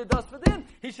kol yoyde das v'din.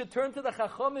 He should turn to the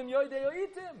chachomim yoyde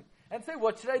yoitim and say,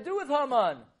 what should I do with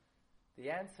Haman? The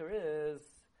answer is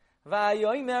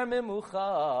vayomer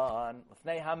memuchan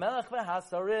lefnei hamelech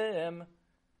v'hasarim.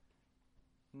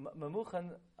 Memuchan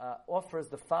offers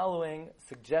the following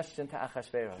suggestion to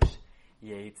Achashverosh.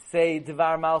 Yeitzei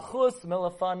dvar malchus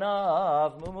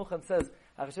milafanav. Memuchan says,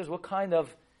 Achashverosh, what kind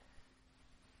of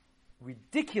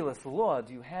ridiculous law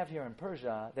do you have here in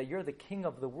Persia that you're the king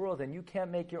of the world and you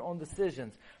can't make your own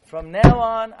decisions? From now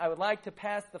on, I would like to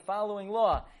pass the following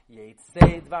law.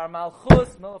 Yeitzei dvar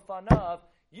malchus milafanav.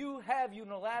 You have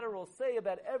unilateral say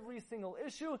about every single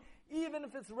issue, even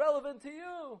if it's relevant to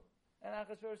you. And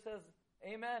Achashverosh says,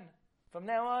 amen. From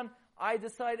now on, I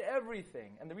decide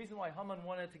everything. And the reason why Haman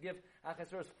wanted to give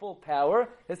Achashverosh full power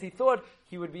is he thought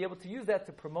he would be able to use that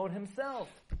to promote himself.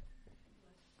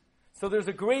 So there's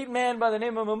a great man by the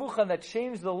name of Memuchan that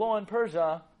changed the law in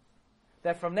Persia,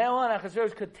 that from now on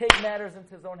Achashverosh could take matters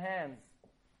into his own hands.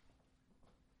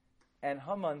 And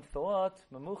Haman thought,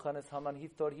 Memuchan is Haman, he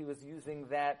thought he was using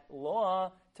that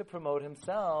law to promote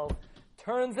himself.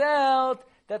 Turns out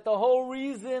that the whole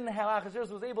reason how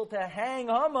Achashverosh was able to hang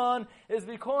Haman is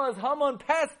because Haman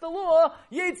passed the law,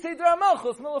 Yeitzei dvar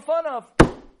malchus milafanav.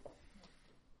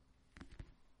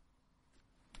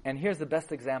 And here's the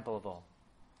best example of all.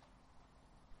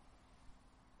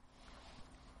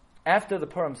 After the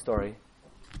Purim story,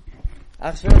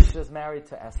 Achashverosh is married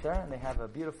to Esther, and they have a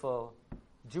beautiful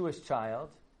Jewish child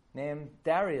named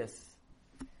Darius.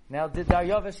 Now, did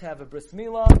Daryavish have a bris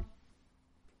milah?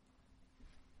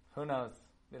 Who knows?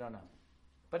 We don't know.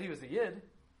 But he was a Yid.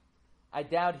 I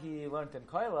doubt he learned in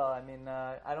Koilel. I mean,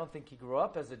 I don't think he grew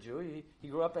up as a Jew. He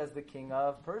grew up as the king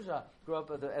of Persia. He grew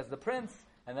up as the prince,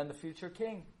 and then the future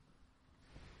king.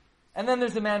 And then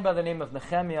there's a man by the name of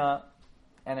Nehemiah,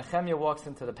 and Nehemiah walks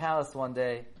into the palace one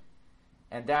day,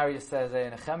 and Darius says, hey,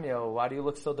 Nehemiah, why do you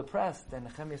look so depressed? And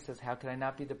Nehemiah says, how could I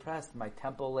not be depressed? My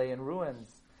temple lay in ruins.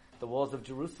 The walls of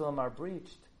Jerusalem are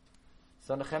breached.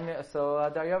 So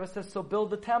Darius says, so build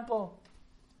the temple.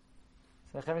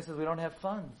 So Nehemiah says, we don't have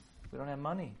funds. We don't have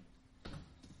money.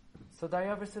 So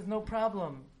Darius says, no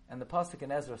problem. And the pasuk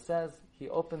in Ezra says, he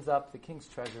opens up the king's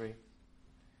treasury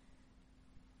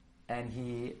and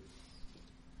he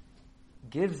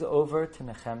gives over to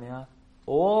Nehemiah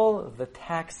all the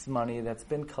tax money that's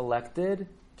been collected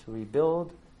to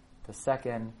rebuild the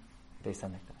second Beis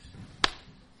HaMikdash.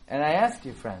 And I ask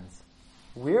you, friends,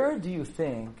 where do you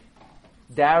think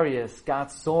Darius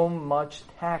got so much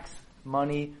tax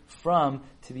money from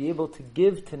to be able to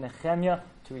give to Nehemiah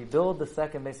to rebuild the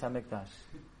second Beis HaMikdash?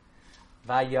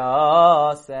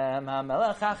 Vayasem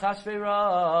HaMelech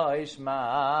Achashverosh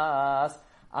mas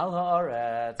al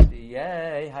haaretz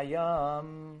b'yei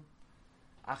hayam.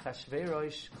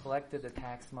 Achashverosh collected the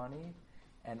tax money,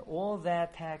 and all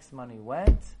that tax money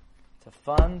went to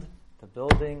fund the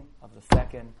building of the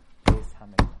second Beis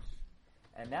HaMikdash.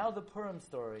 And now the Purim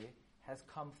story has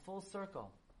come full circle.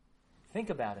 Think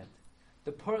about it.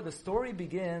 The story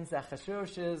begins,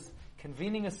 Achashverosh is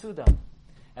convening a Suda.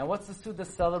 And what's the Suda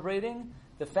celebrating?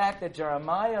 The fact that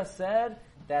Jeremiah said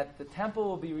that the temple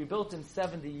will be rebuilt in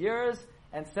 70 years,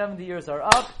 and 70 years are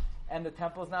up, and the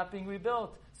temple is not being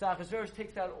rebuilt. So Achashverosh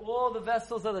takes out all the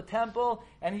vessels of the temple,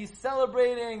 and he's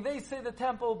celebrating. They say the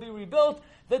temple will be rebuilt.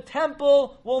 The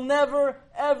temple will never,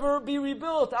 ever be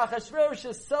rebuilt. Achashverosh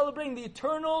is celebrating the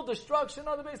eternal destruction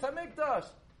of the Beis HaMikdash.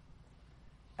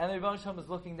 And the Rebbeinu Shalom is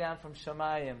looking down from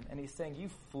Shamayim, and he's saying, you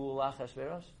fool,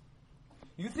 Achashverosh.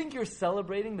 You think you're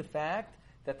celebrating the fact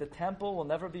that the temple will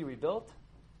never be rebuilt?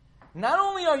 Not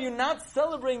only are you not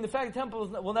celebrating the fact the temple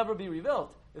will never be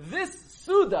rebuilt, this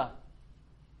Suda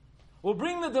will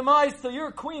bring the demise to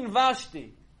your queen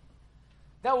Vashti,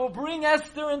 that will bring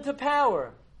Esther into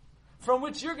power, from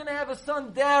which you're going to have a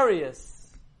son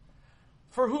Darius,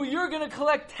 for who you're going to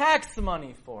collect tax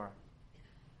money for,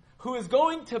 who is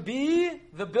going to be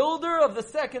the builder of the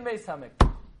second Beis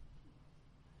HaMikdash.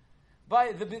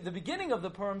 By the beginning of the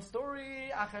Purim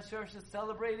story, Achashverosh is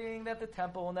celebrating that the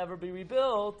temple will never be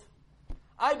rebuilt.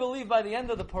 I believe by the end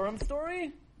of the Purim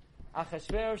story,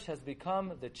 Achashverosh has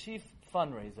become the chief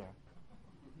fundraiser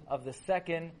of the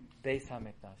second Beis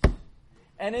HaMikdash.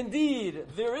 And indeed,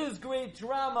 there is great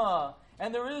drama,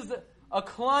 and there is a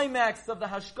climax of the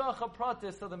Hashgacha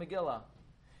Pratis of the Megillah.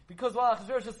 Because while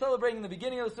Achashverosh is celebrating in the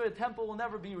beginning of the story, the temple will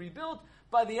never be rebuilt,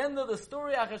 by the end of the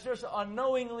story, Achashverosh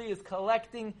unknowingly is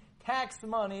collecting tax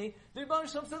money. The Rebbeinu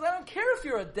Shalom says, I don't care if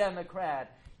you're a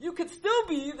Democrat. You could still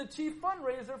be the chief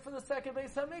fundraiser for the second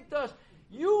Beis HaMikdash.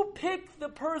 You pick the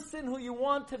person who you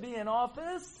want to be in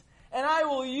office, and I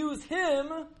will use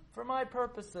him For my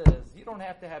purposes. You don't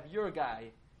have to have your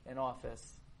guy in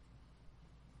office.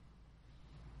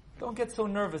 Don't get so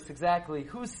nervous exactly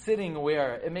who's sitting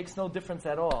where. It makes no difference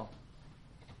at all.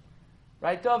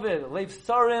 Right, David? Leiv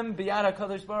sarim biyad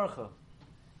HaKadosh Baruch Hu.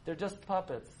 They're just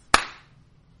puppets.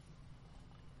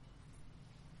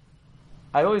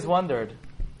 I always wondered,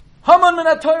 Haman min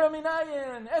HaTorah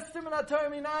minayin, Esther min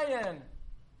HaTorah minayin.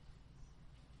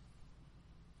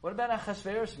 What about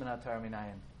Achashverosh min HaTorah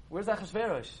minayin? Where's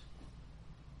Achashverosh?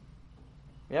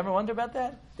 You ever wonder about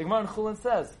that? The Gemara in Chulin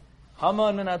says,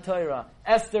 Haman min HaTorah,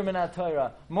 Esther min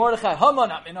HaTorah, Mordechai, Haman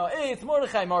min HaEitz,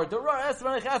 Mordechai, Mordorah, Esther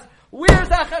min HaEitz. Where's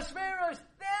Achashverosh?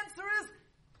 The answer is,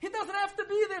 he doesn't have to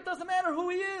be there. It doesn't matter who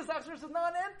he is. Achashverosh is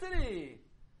not an entity.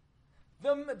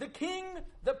 The king,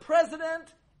 the president,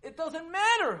 it doesn't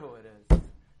matter who it is.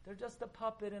 They're just a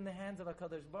puppet in the hands of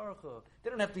HaKadosh Baruch Hu.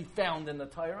 They don't have to be found in the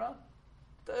Torah.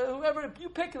 Whoever, you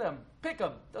pick them.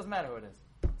 Doesn't matter who it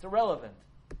is. It's irrelevant.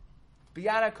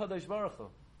 Biyad HaKadosh Baruch Hu.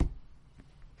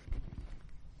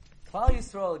 Klal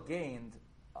Yisrael gained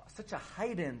such a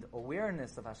heightened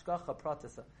awareness of Hashgacha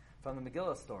Pratis from the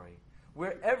Megillah story,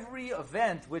 where every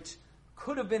event which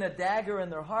could have been a dagger in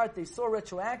their heart, they saw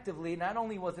retroactively, not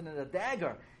only wasn't it a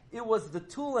dagger, it was the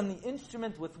tool and the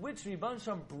instrument with which Rebbeinu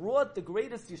Shalom brought the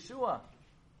greatest Yeshua.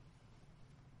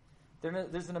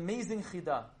 There's an amazing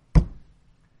Chidah.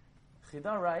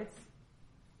 Chidah writes,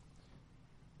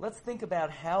 let's think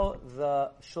about how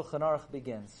the Shulchan Aruch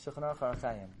begins. Shulchan Aruch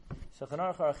Arachayim. Shulchan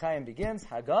Aruch Arachayim begins,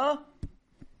 Haga,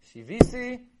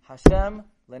 Shivisi, Hashem,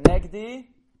 Lenegdi,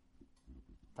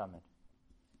 Tamid.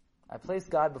 I place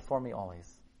God before me always.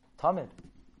 Tamid.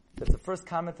 That's the first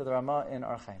comment of the Ramah in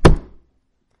Arachayim.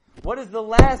 What is the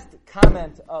last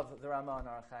comment of the Ramah in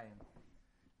Arachayim?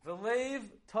 V'leiv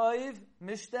toiv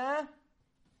mishteh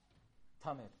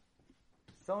tamid.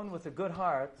 Someone with a good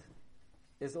heart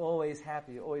is always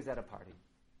happy, always at a party.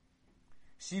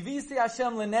 Shivisi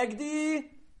Hashem lenegdi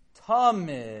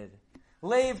tamid.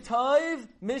 Leiv toiv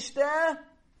mishteh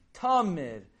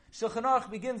tamid. Shulchan Aruch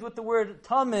begins with the word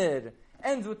tamid,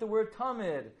 ends with the word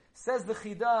tamid. Says the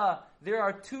Chidah, there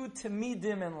are two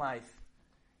tamidim in life.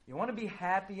 You want to be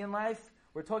happy in life?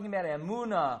 We're talking about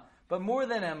emunah, but more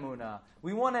than emunah.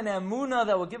 We want an emunah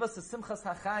that will give us a simchas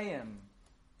hachayim.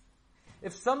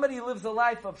 If somebody lives a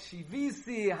life of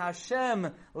shivisi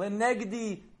Hashem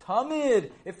lenegdi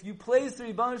tamid, if you place the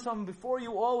Rebbeinu Shalom before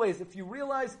you always, if you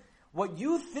realize what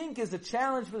you think is a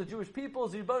challenge for the Jewish people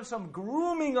is the Rebbeinu Shalom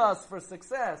grooming us for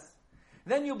success,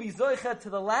 then you'll be zoichet to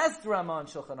the last Ramah in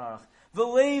Shulchan Aruch.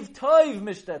 V'leiv toiv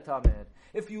mishteh tamid.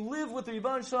 If you live with the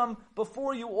Rebbeinu Shalom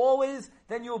before you always,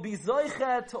 then you'll be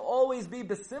zoichet to always be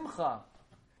besimcha.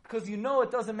 Because you know it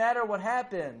doesn't matter what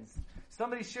happens.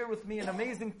 Somebody shared with me an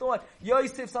amazing thought.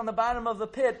 Yosef's on the bottom of the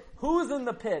pit. Who's in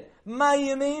the pit? Ma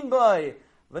yamin boy.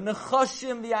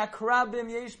 V'nechashim v'akrabim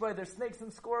yesh boy. There's snakes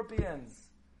and scorpions.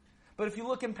 But if you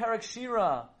look in Parak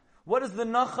Shira, what does the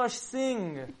Nachash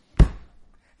sing?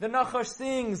 The Nachash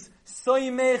sings,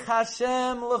 Soymech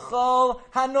Hashem l'chol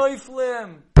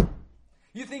hanoiflim.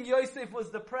 You think Yosef was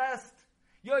depressed?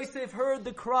 Yosef heard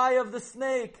the cry of the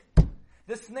snake.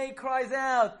 The snake cries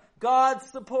out, God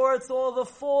supports all the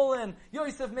fallen.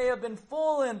 Yosef may have been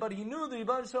fallen, but he knew the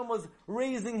Rebbeinu Shalom was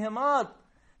raising him up.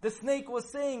 The snake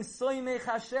was saying, Soymech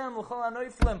Hashem l'chol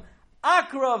hanoiflim.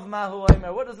 Akrav mahu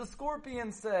omer. What does the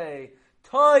scorpion say?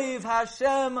 Toiv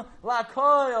Hashem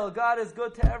lakoil. God is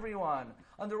good to everyone,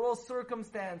 under all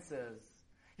circumstances.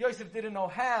 Yosef didn't know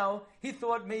how. He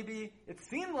thought maybe it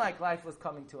seemed like life was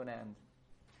coming to an end.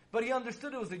 But he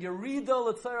understood it was a yerida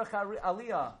l'tzarech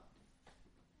aliyah.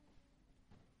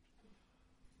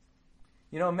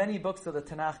 You know, in many books of the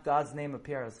Tanakh, God's name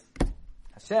appears.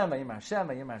 Hashem, Ayim Hashem,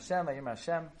 Ayim Hashem, Ayim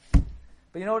Hashem.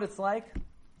 But you know what it's like?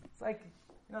 It's like,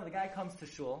 you know, the guy comes to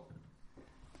shul,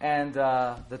 and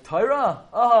the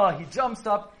Torah, he jumps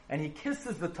up and he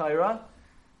kisses the Torah,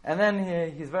 and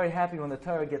then he's very happy when the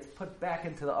Torah gets put back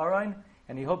into the Aron,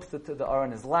 and he hopes that the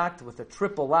Aron is locked with a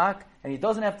triple lock, and he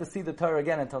doesn't have to see the Torah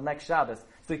again until next Shabbos.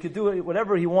 So he could do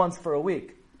whatever he wants for a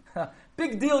week.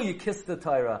 Big deal, you kiss the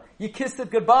Torah. You kiss it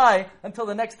goodbye until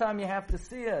the next time you have to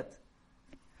see it.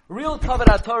 Real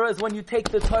Kavod Torah is when you take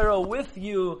the Torah with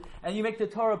you and you make the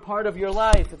Torah part of your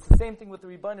life. It's the same thing with the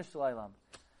Ribono Shel Olam.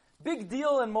 Big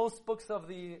deal in most books of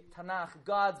the Tanakh.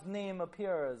 God's name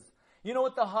appears. You know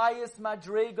what the highest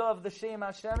madrega of the Shem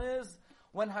Hashem is?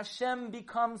 When Hashem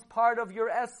becomes part of your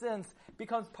essence,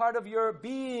 becomes part of your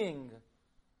being.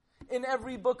 In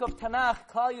every book of Tanakh,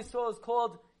 Klal Yisrael is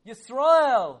called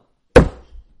Yisrael.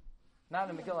 Not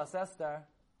in Megillas Esther.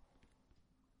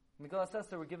 In Megillas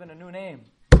Esther, we're given a new name.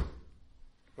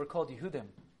 We're called Yehudim.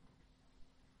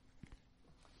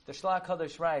 The Shlach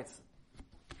Kadosh writes,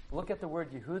 look at the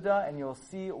word Yehuda and you'll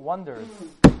see wonders.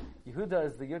 Yehuda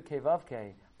is the Yud Kei Vav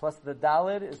Kei, plus the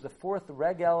Dalid is the fourth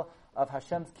regel of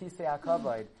Hashem's Kisei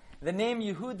HaKavod. The name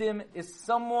Yehudim is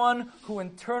someone who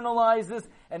internalizes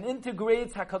and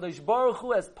integrates HaKadosh Baruch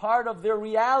Hu as part of their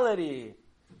reality.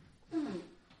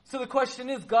 So the question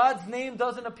is, God's name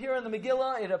doesn't appear in the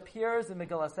Megillah, it appears in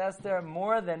Megillas Esther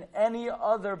more than any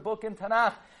other book in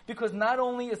Tanakh. Because not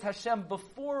only is Hashem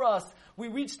before us, we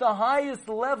reach the highest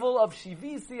level of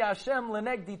Shivisi Hashem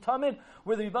Lenegdi Tamid,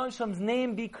 where the Rebbeinu Shalom's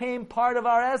name became part of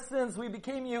our essence. We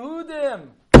became Yehudim.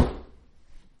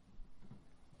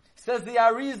 Says the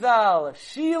Arizal,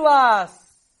 Shilas,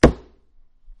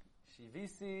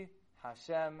 Shivisi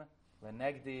Hashem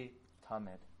Lenegdi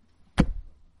Tamid.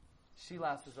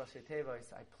 Shilas is Rashi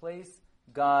Tevis. I place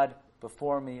God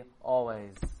before me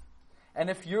always. And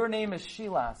if your name is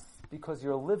Shilas, because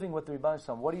you're living with the Rebbeinu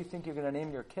Shalom, what do you think you're going to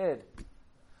name your kid?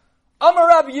 Amar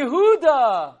Rab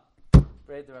Yehuda!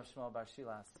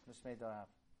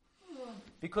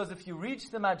 Because if you reach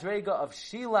the Madrega of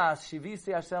Shilas,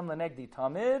 Shivisi Hashem Lenegdi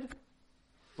Tamid,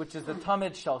 which is the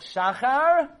Tamid Shal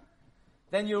Shachar,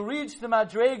 then you reach the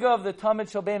Madrega of the Tamid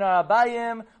Shal Bein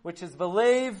Arabayim, which is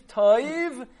Velev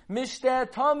Toiv Mishteh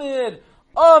Tamid.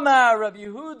 Amar Rab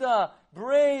Yehuda,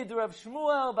 Braid Rav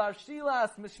Shmuel Bar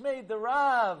Shilas, Mishmei the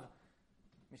Rav.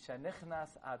 Mishanichnas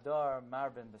Adar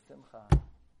Marben B'Simcha.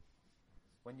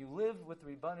 When you live with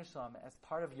Rebbeinu Shalom as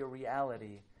part of your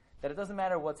reality, that it doesn't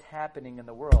matter what's happening in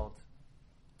the world.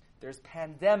 There's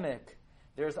pandemic,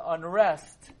 there's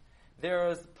unrest,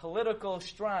 there's political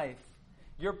strife.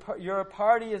 Your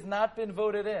party has not been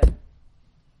voted in.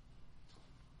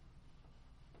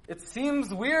 It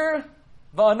seems weird.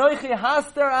 V'anoichi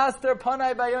haster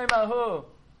panai b'yoyim ahu.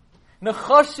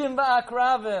 Nechoshim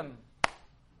v'akravim.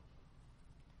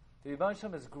 The Rebbeinu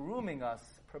Shalom is grooming us,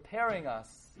 preparing us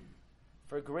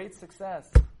for great success,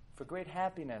 for great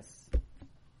happiness.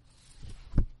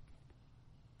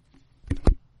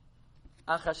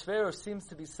 Achashverosh seems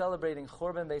to be celebrating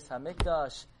Churban Beis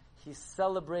HaMikdash. He's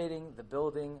celebrating the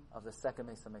building of the second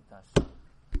Beis HaMikdash.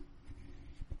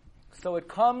 So it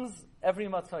comes every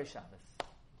Matzah Shabbos.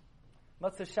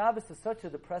 Matzah Shabbos is such a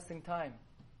depressing time.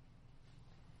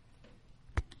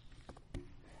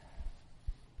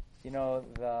 You know,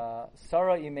 the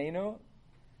Sarah Imenu,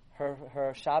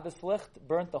 her Shabbos licht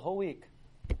burnt the whole week.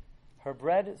 Her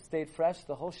bread stayed fresh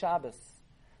the whole Shabbos.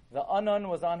 The anon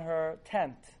was on her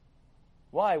tent.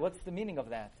 Why? What's the meaning of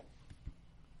that?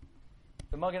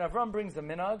 The Magen Avram brings a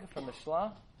minhag from the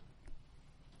Shla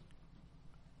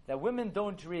that women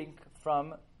don't drink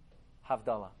from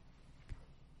Havdalah.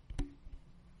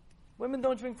 Women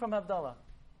don't drink from Havdalah.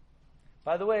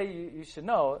 By the way, you should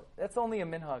know, that's only a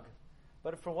minhag.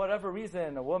 But if for whatever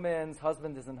reason a woman's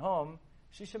husband isn't home,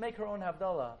 she should make her own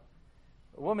Havdalah.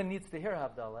 A woman needs to hear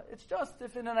Havdalah. It's just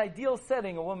if in an ideal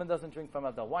setting a woman doesn't drink from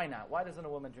Havdalah. Why not? Why doesn't a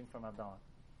woman drink from Havdalah?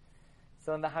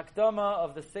 So in the Hakdama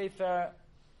of the Sefer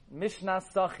Mishnah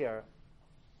Sachir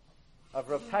of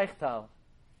Rav Teichtal,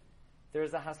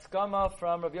 there's a Haskama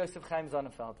from Rav Yosef Chaim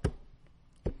Sonnenfeld.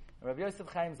 Rav Yosef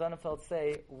Chaim Sonnenfeld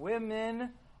say,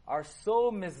 women are so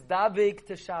mizdabek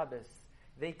to Shabbos.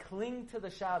 They cling to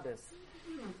the Shabbos.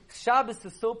 Shabbos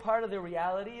is so part of their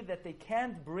reality that they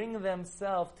can't bring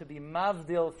themselves to be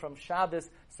mavdil from Shabbos.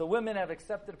 So women have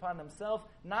accepted upon themselves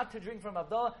not to drink from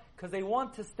Havdalah because they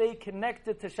want to stay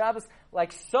connected to Shabbos,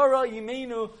 like Sarah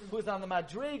Yimenu, who's on the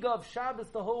Madrega of Shabbos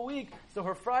the whole week. So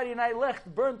her Friday night lech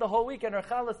burnt the whole week and her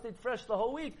challah stayed fresh the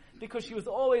whole week because she was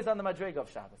always on the Madrega of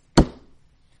Shabbos.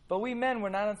 But we men, we're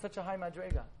not on such a high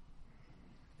Madrega.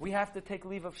 We have to take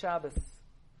leave of Shabbos.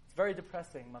 It's very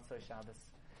depressing, Matzah Shabbos.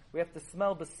 We have to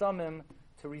smell besamim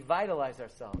to revitalize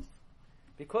ourselves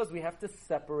because we have to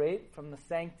separate from the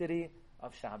sanctity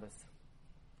of Shabbos.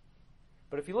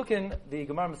 But if you look in the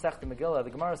Gemara Masechta Megillah, the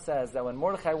Gemara says that when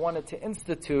Mordechai wanted to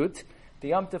institute the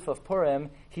Yom Tif of Purim,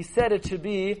 he said it should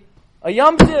be a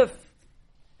Yom Tif.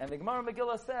 And the Gemara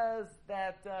Megillah says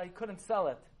that he couldn't sell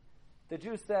it. The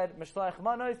Jews said, Mishlach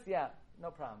Manos, yeah,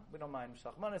 no problem. We don't mind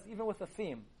Mishlach Manos, even with a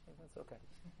theme. That's okay.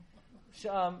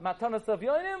 Matanos of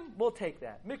Yonim, we'll take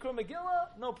that. Mikra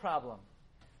Megillah, no problem.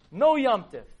 No Yom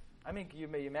Tif. I mean, you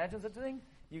may imagine such a thing?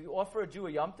 You offer a Jew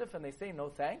a Yom Tif and they say no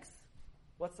thanks?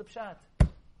 What's the pshat?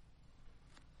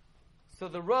 So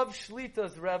the Rav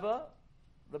Shlita's Rebbe,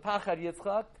 the Pachad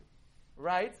Yitzchak,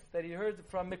 writes that he heard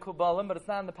from Mikubalim, but it's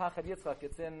not in the Pachad Yitzchak,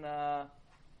 it's in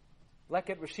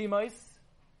Leket Rishimois,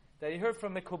 that he heard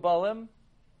from Mikubalim,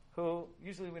 who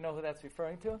usually we know who that's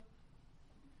referring to,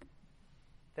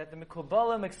 that the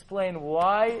Mikubalim explain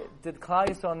why did Klal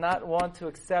Yisrael not want to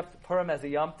accept Purim as a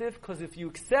Yom Tif? Because if you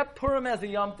accept Purim as a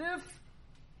Yom Tif,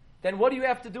 then what do you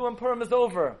have to do when Purim is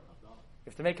over? You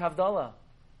have to make Havdalah.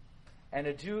 And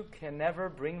a Jew can never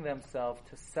bring themselves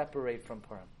to separate from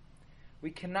Purim. We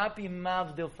cannot be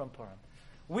mavdil from Purim.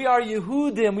 We are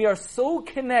Yehudim. We are so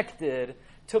connected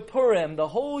to Purim the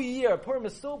whole year. Purim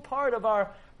is so part of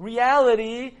our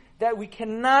reality that we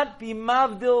cannot be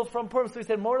mavdil from Purim. So he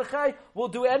said, Mordechai, we'll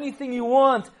do anything you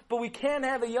want, but we can't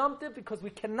have a Yom Tov because we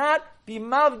cannot be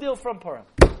mavdil from Purim.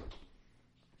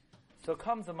 So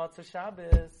comes a Matzah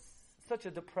Shabbos, such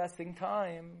a depressing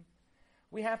time.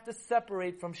 We have to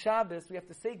separate from Shabbos. We have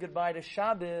to say goodbye to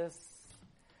Shabbos.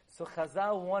 So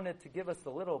Chazal wanted to give us a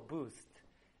little boost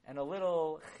and a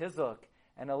little chizuk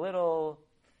and a little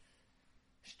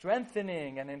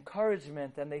strengthening and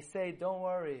encouragement. And they say, don't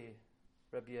worry,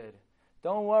 Rabbi Yed.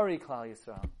 Don't worry, Klal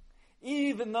Yisrael.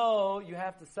 Even though you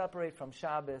have to separate from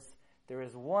Shabbos, there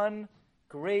is one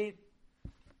great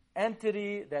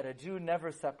entity that a Jew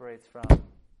never separates from.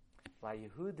 La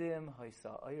Yehudim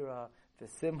Hoisa Oira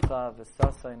V'Simcha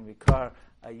V'Sasain Vikar.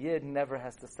 A Yid never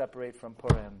has to separate from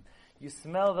Purim. You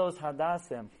smell those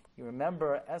Hadassim. You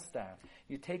remember Esther.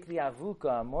 You take the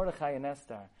Avuka, Mordechai and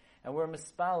Esther, and we're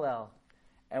Mispalel,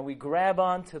 and we grab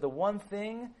on to the one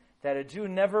thing that a Jew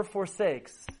never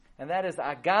forsakes, and that is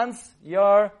Agans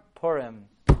Yar Purim.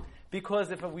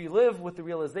 Because if we live with the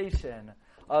realization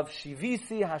of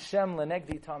Shivisi Hashem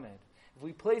Lenegdi Tamid, if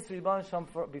we place Rebbeinu Shalom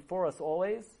before us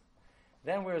always,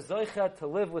 then we're Zoicha to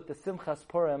live with the Simchas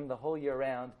Purim the whole year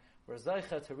round. We're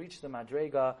Zoicha to reach the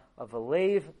Madrega of a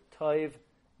Leiv Toiv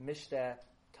Mishteh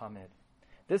Tamid.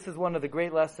 This is one of the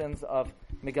great lessons of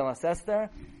Megillas Esther,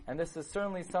 and this is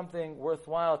certainly something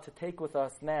worthwhile to take with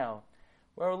us now.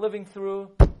 We're living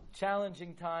through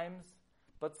challenging times,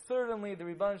 but certainly the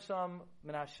Rebbeinu Shalom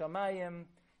Min HaShamayim,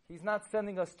 He's not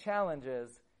sending us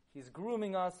challenges. He's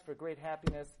grooming us for great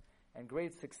happiness and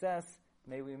great success.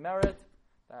 May we merit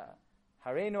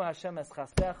Hareinu Hashem es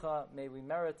chastecha. May we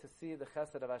merit to see the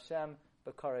chesed of Hashem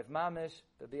b'karev mamish,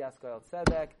 b'bias goyal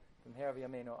tzedek, from here of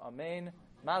Yameinu. Amen.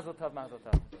 Mazel tov, mazel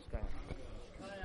tov.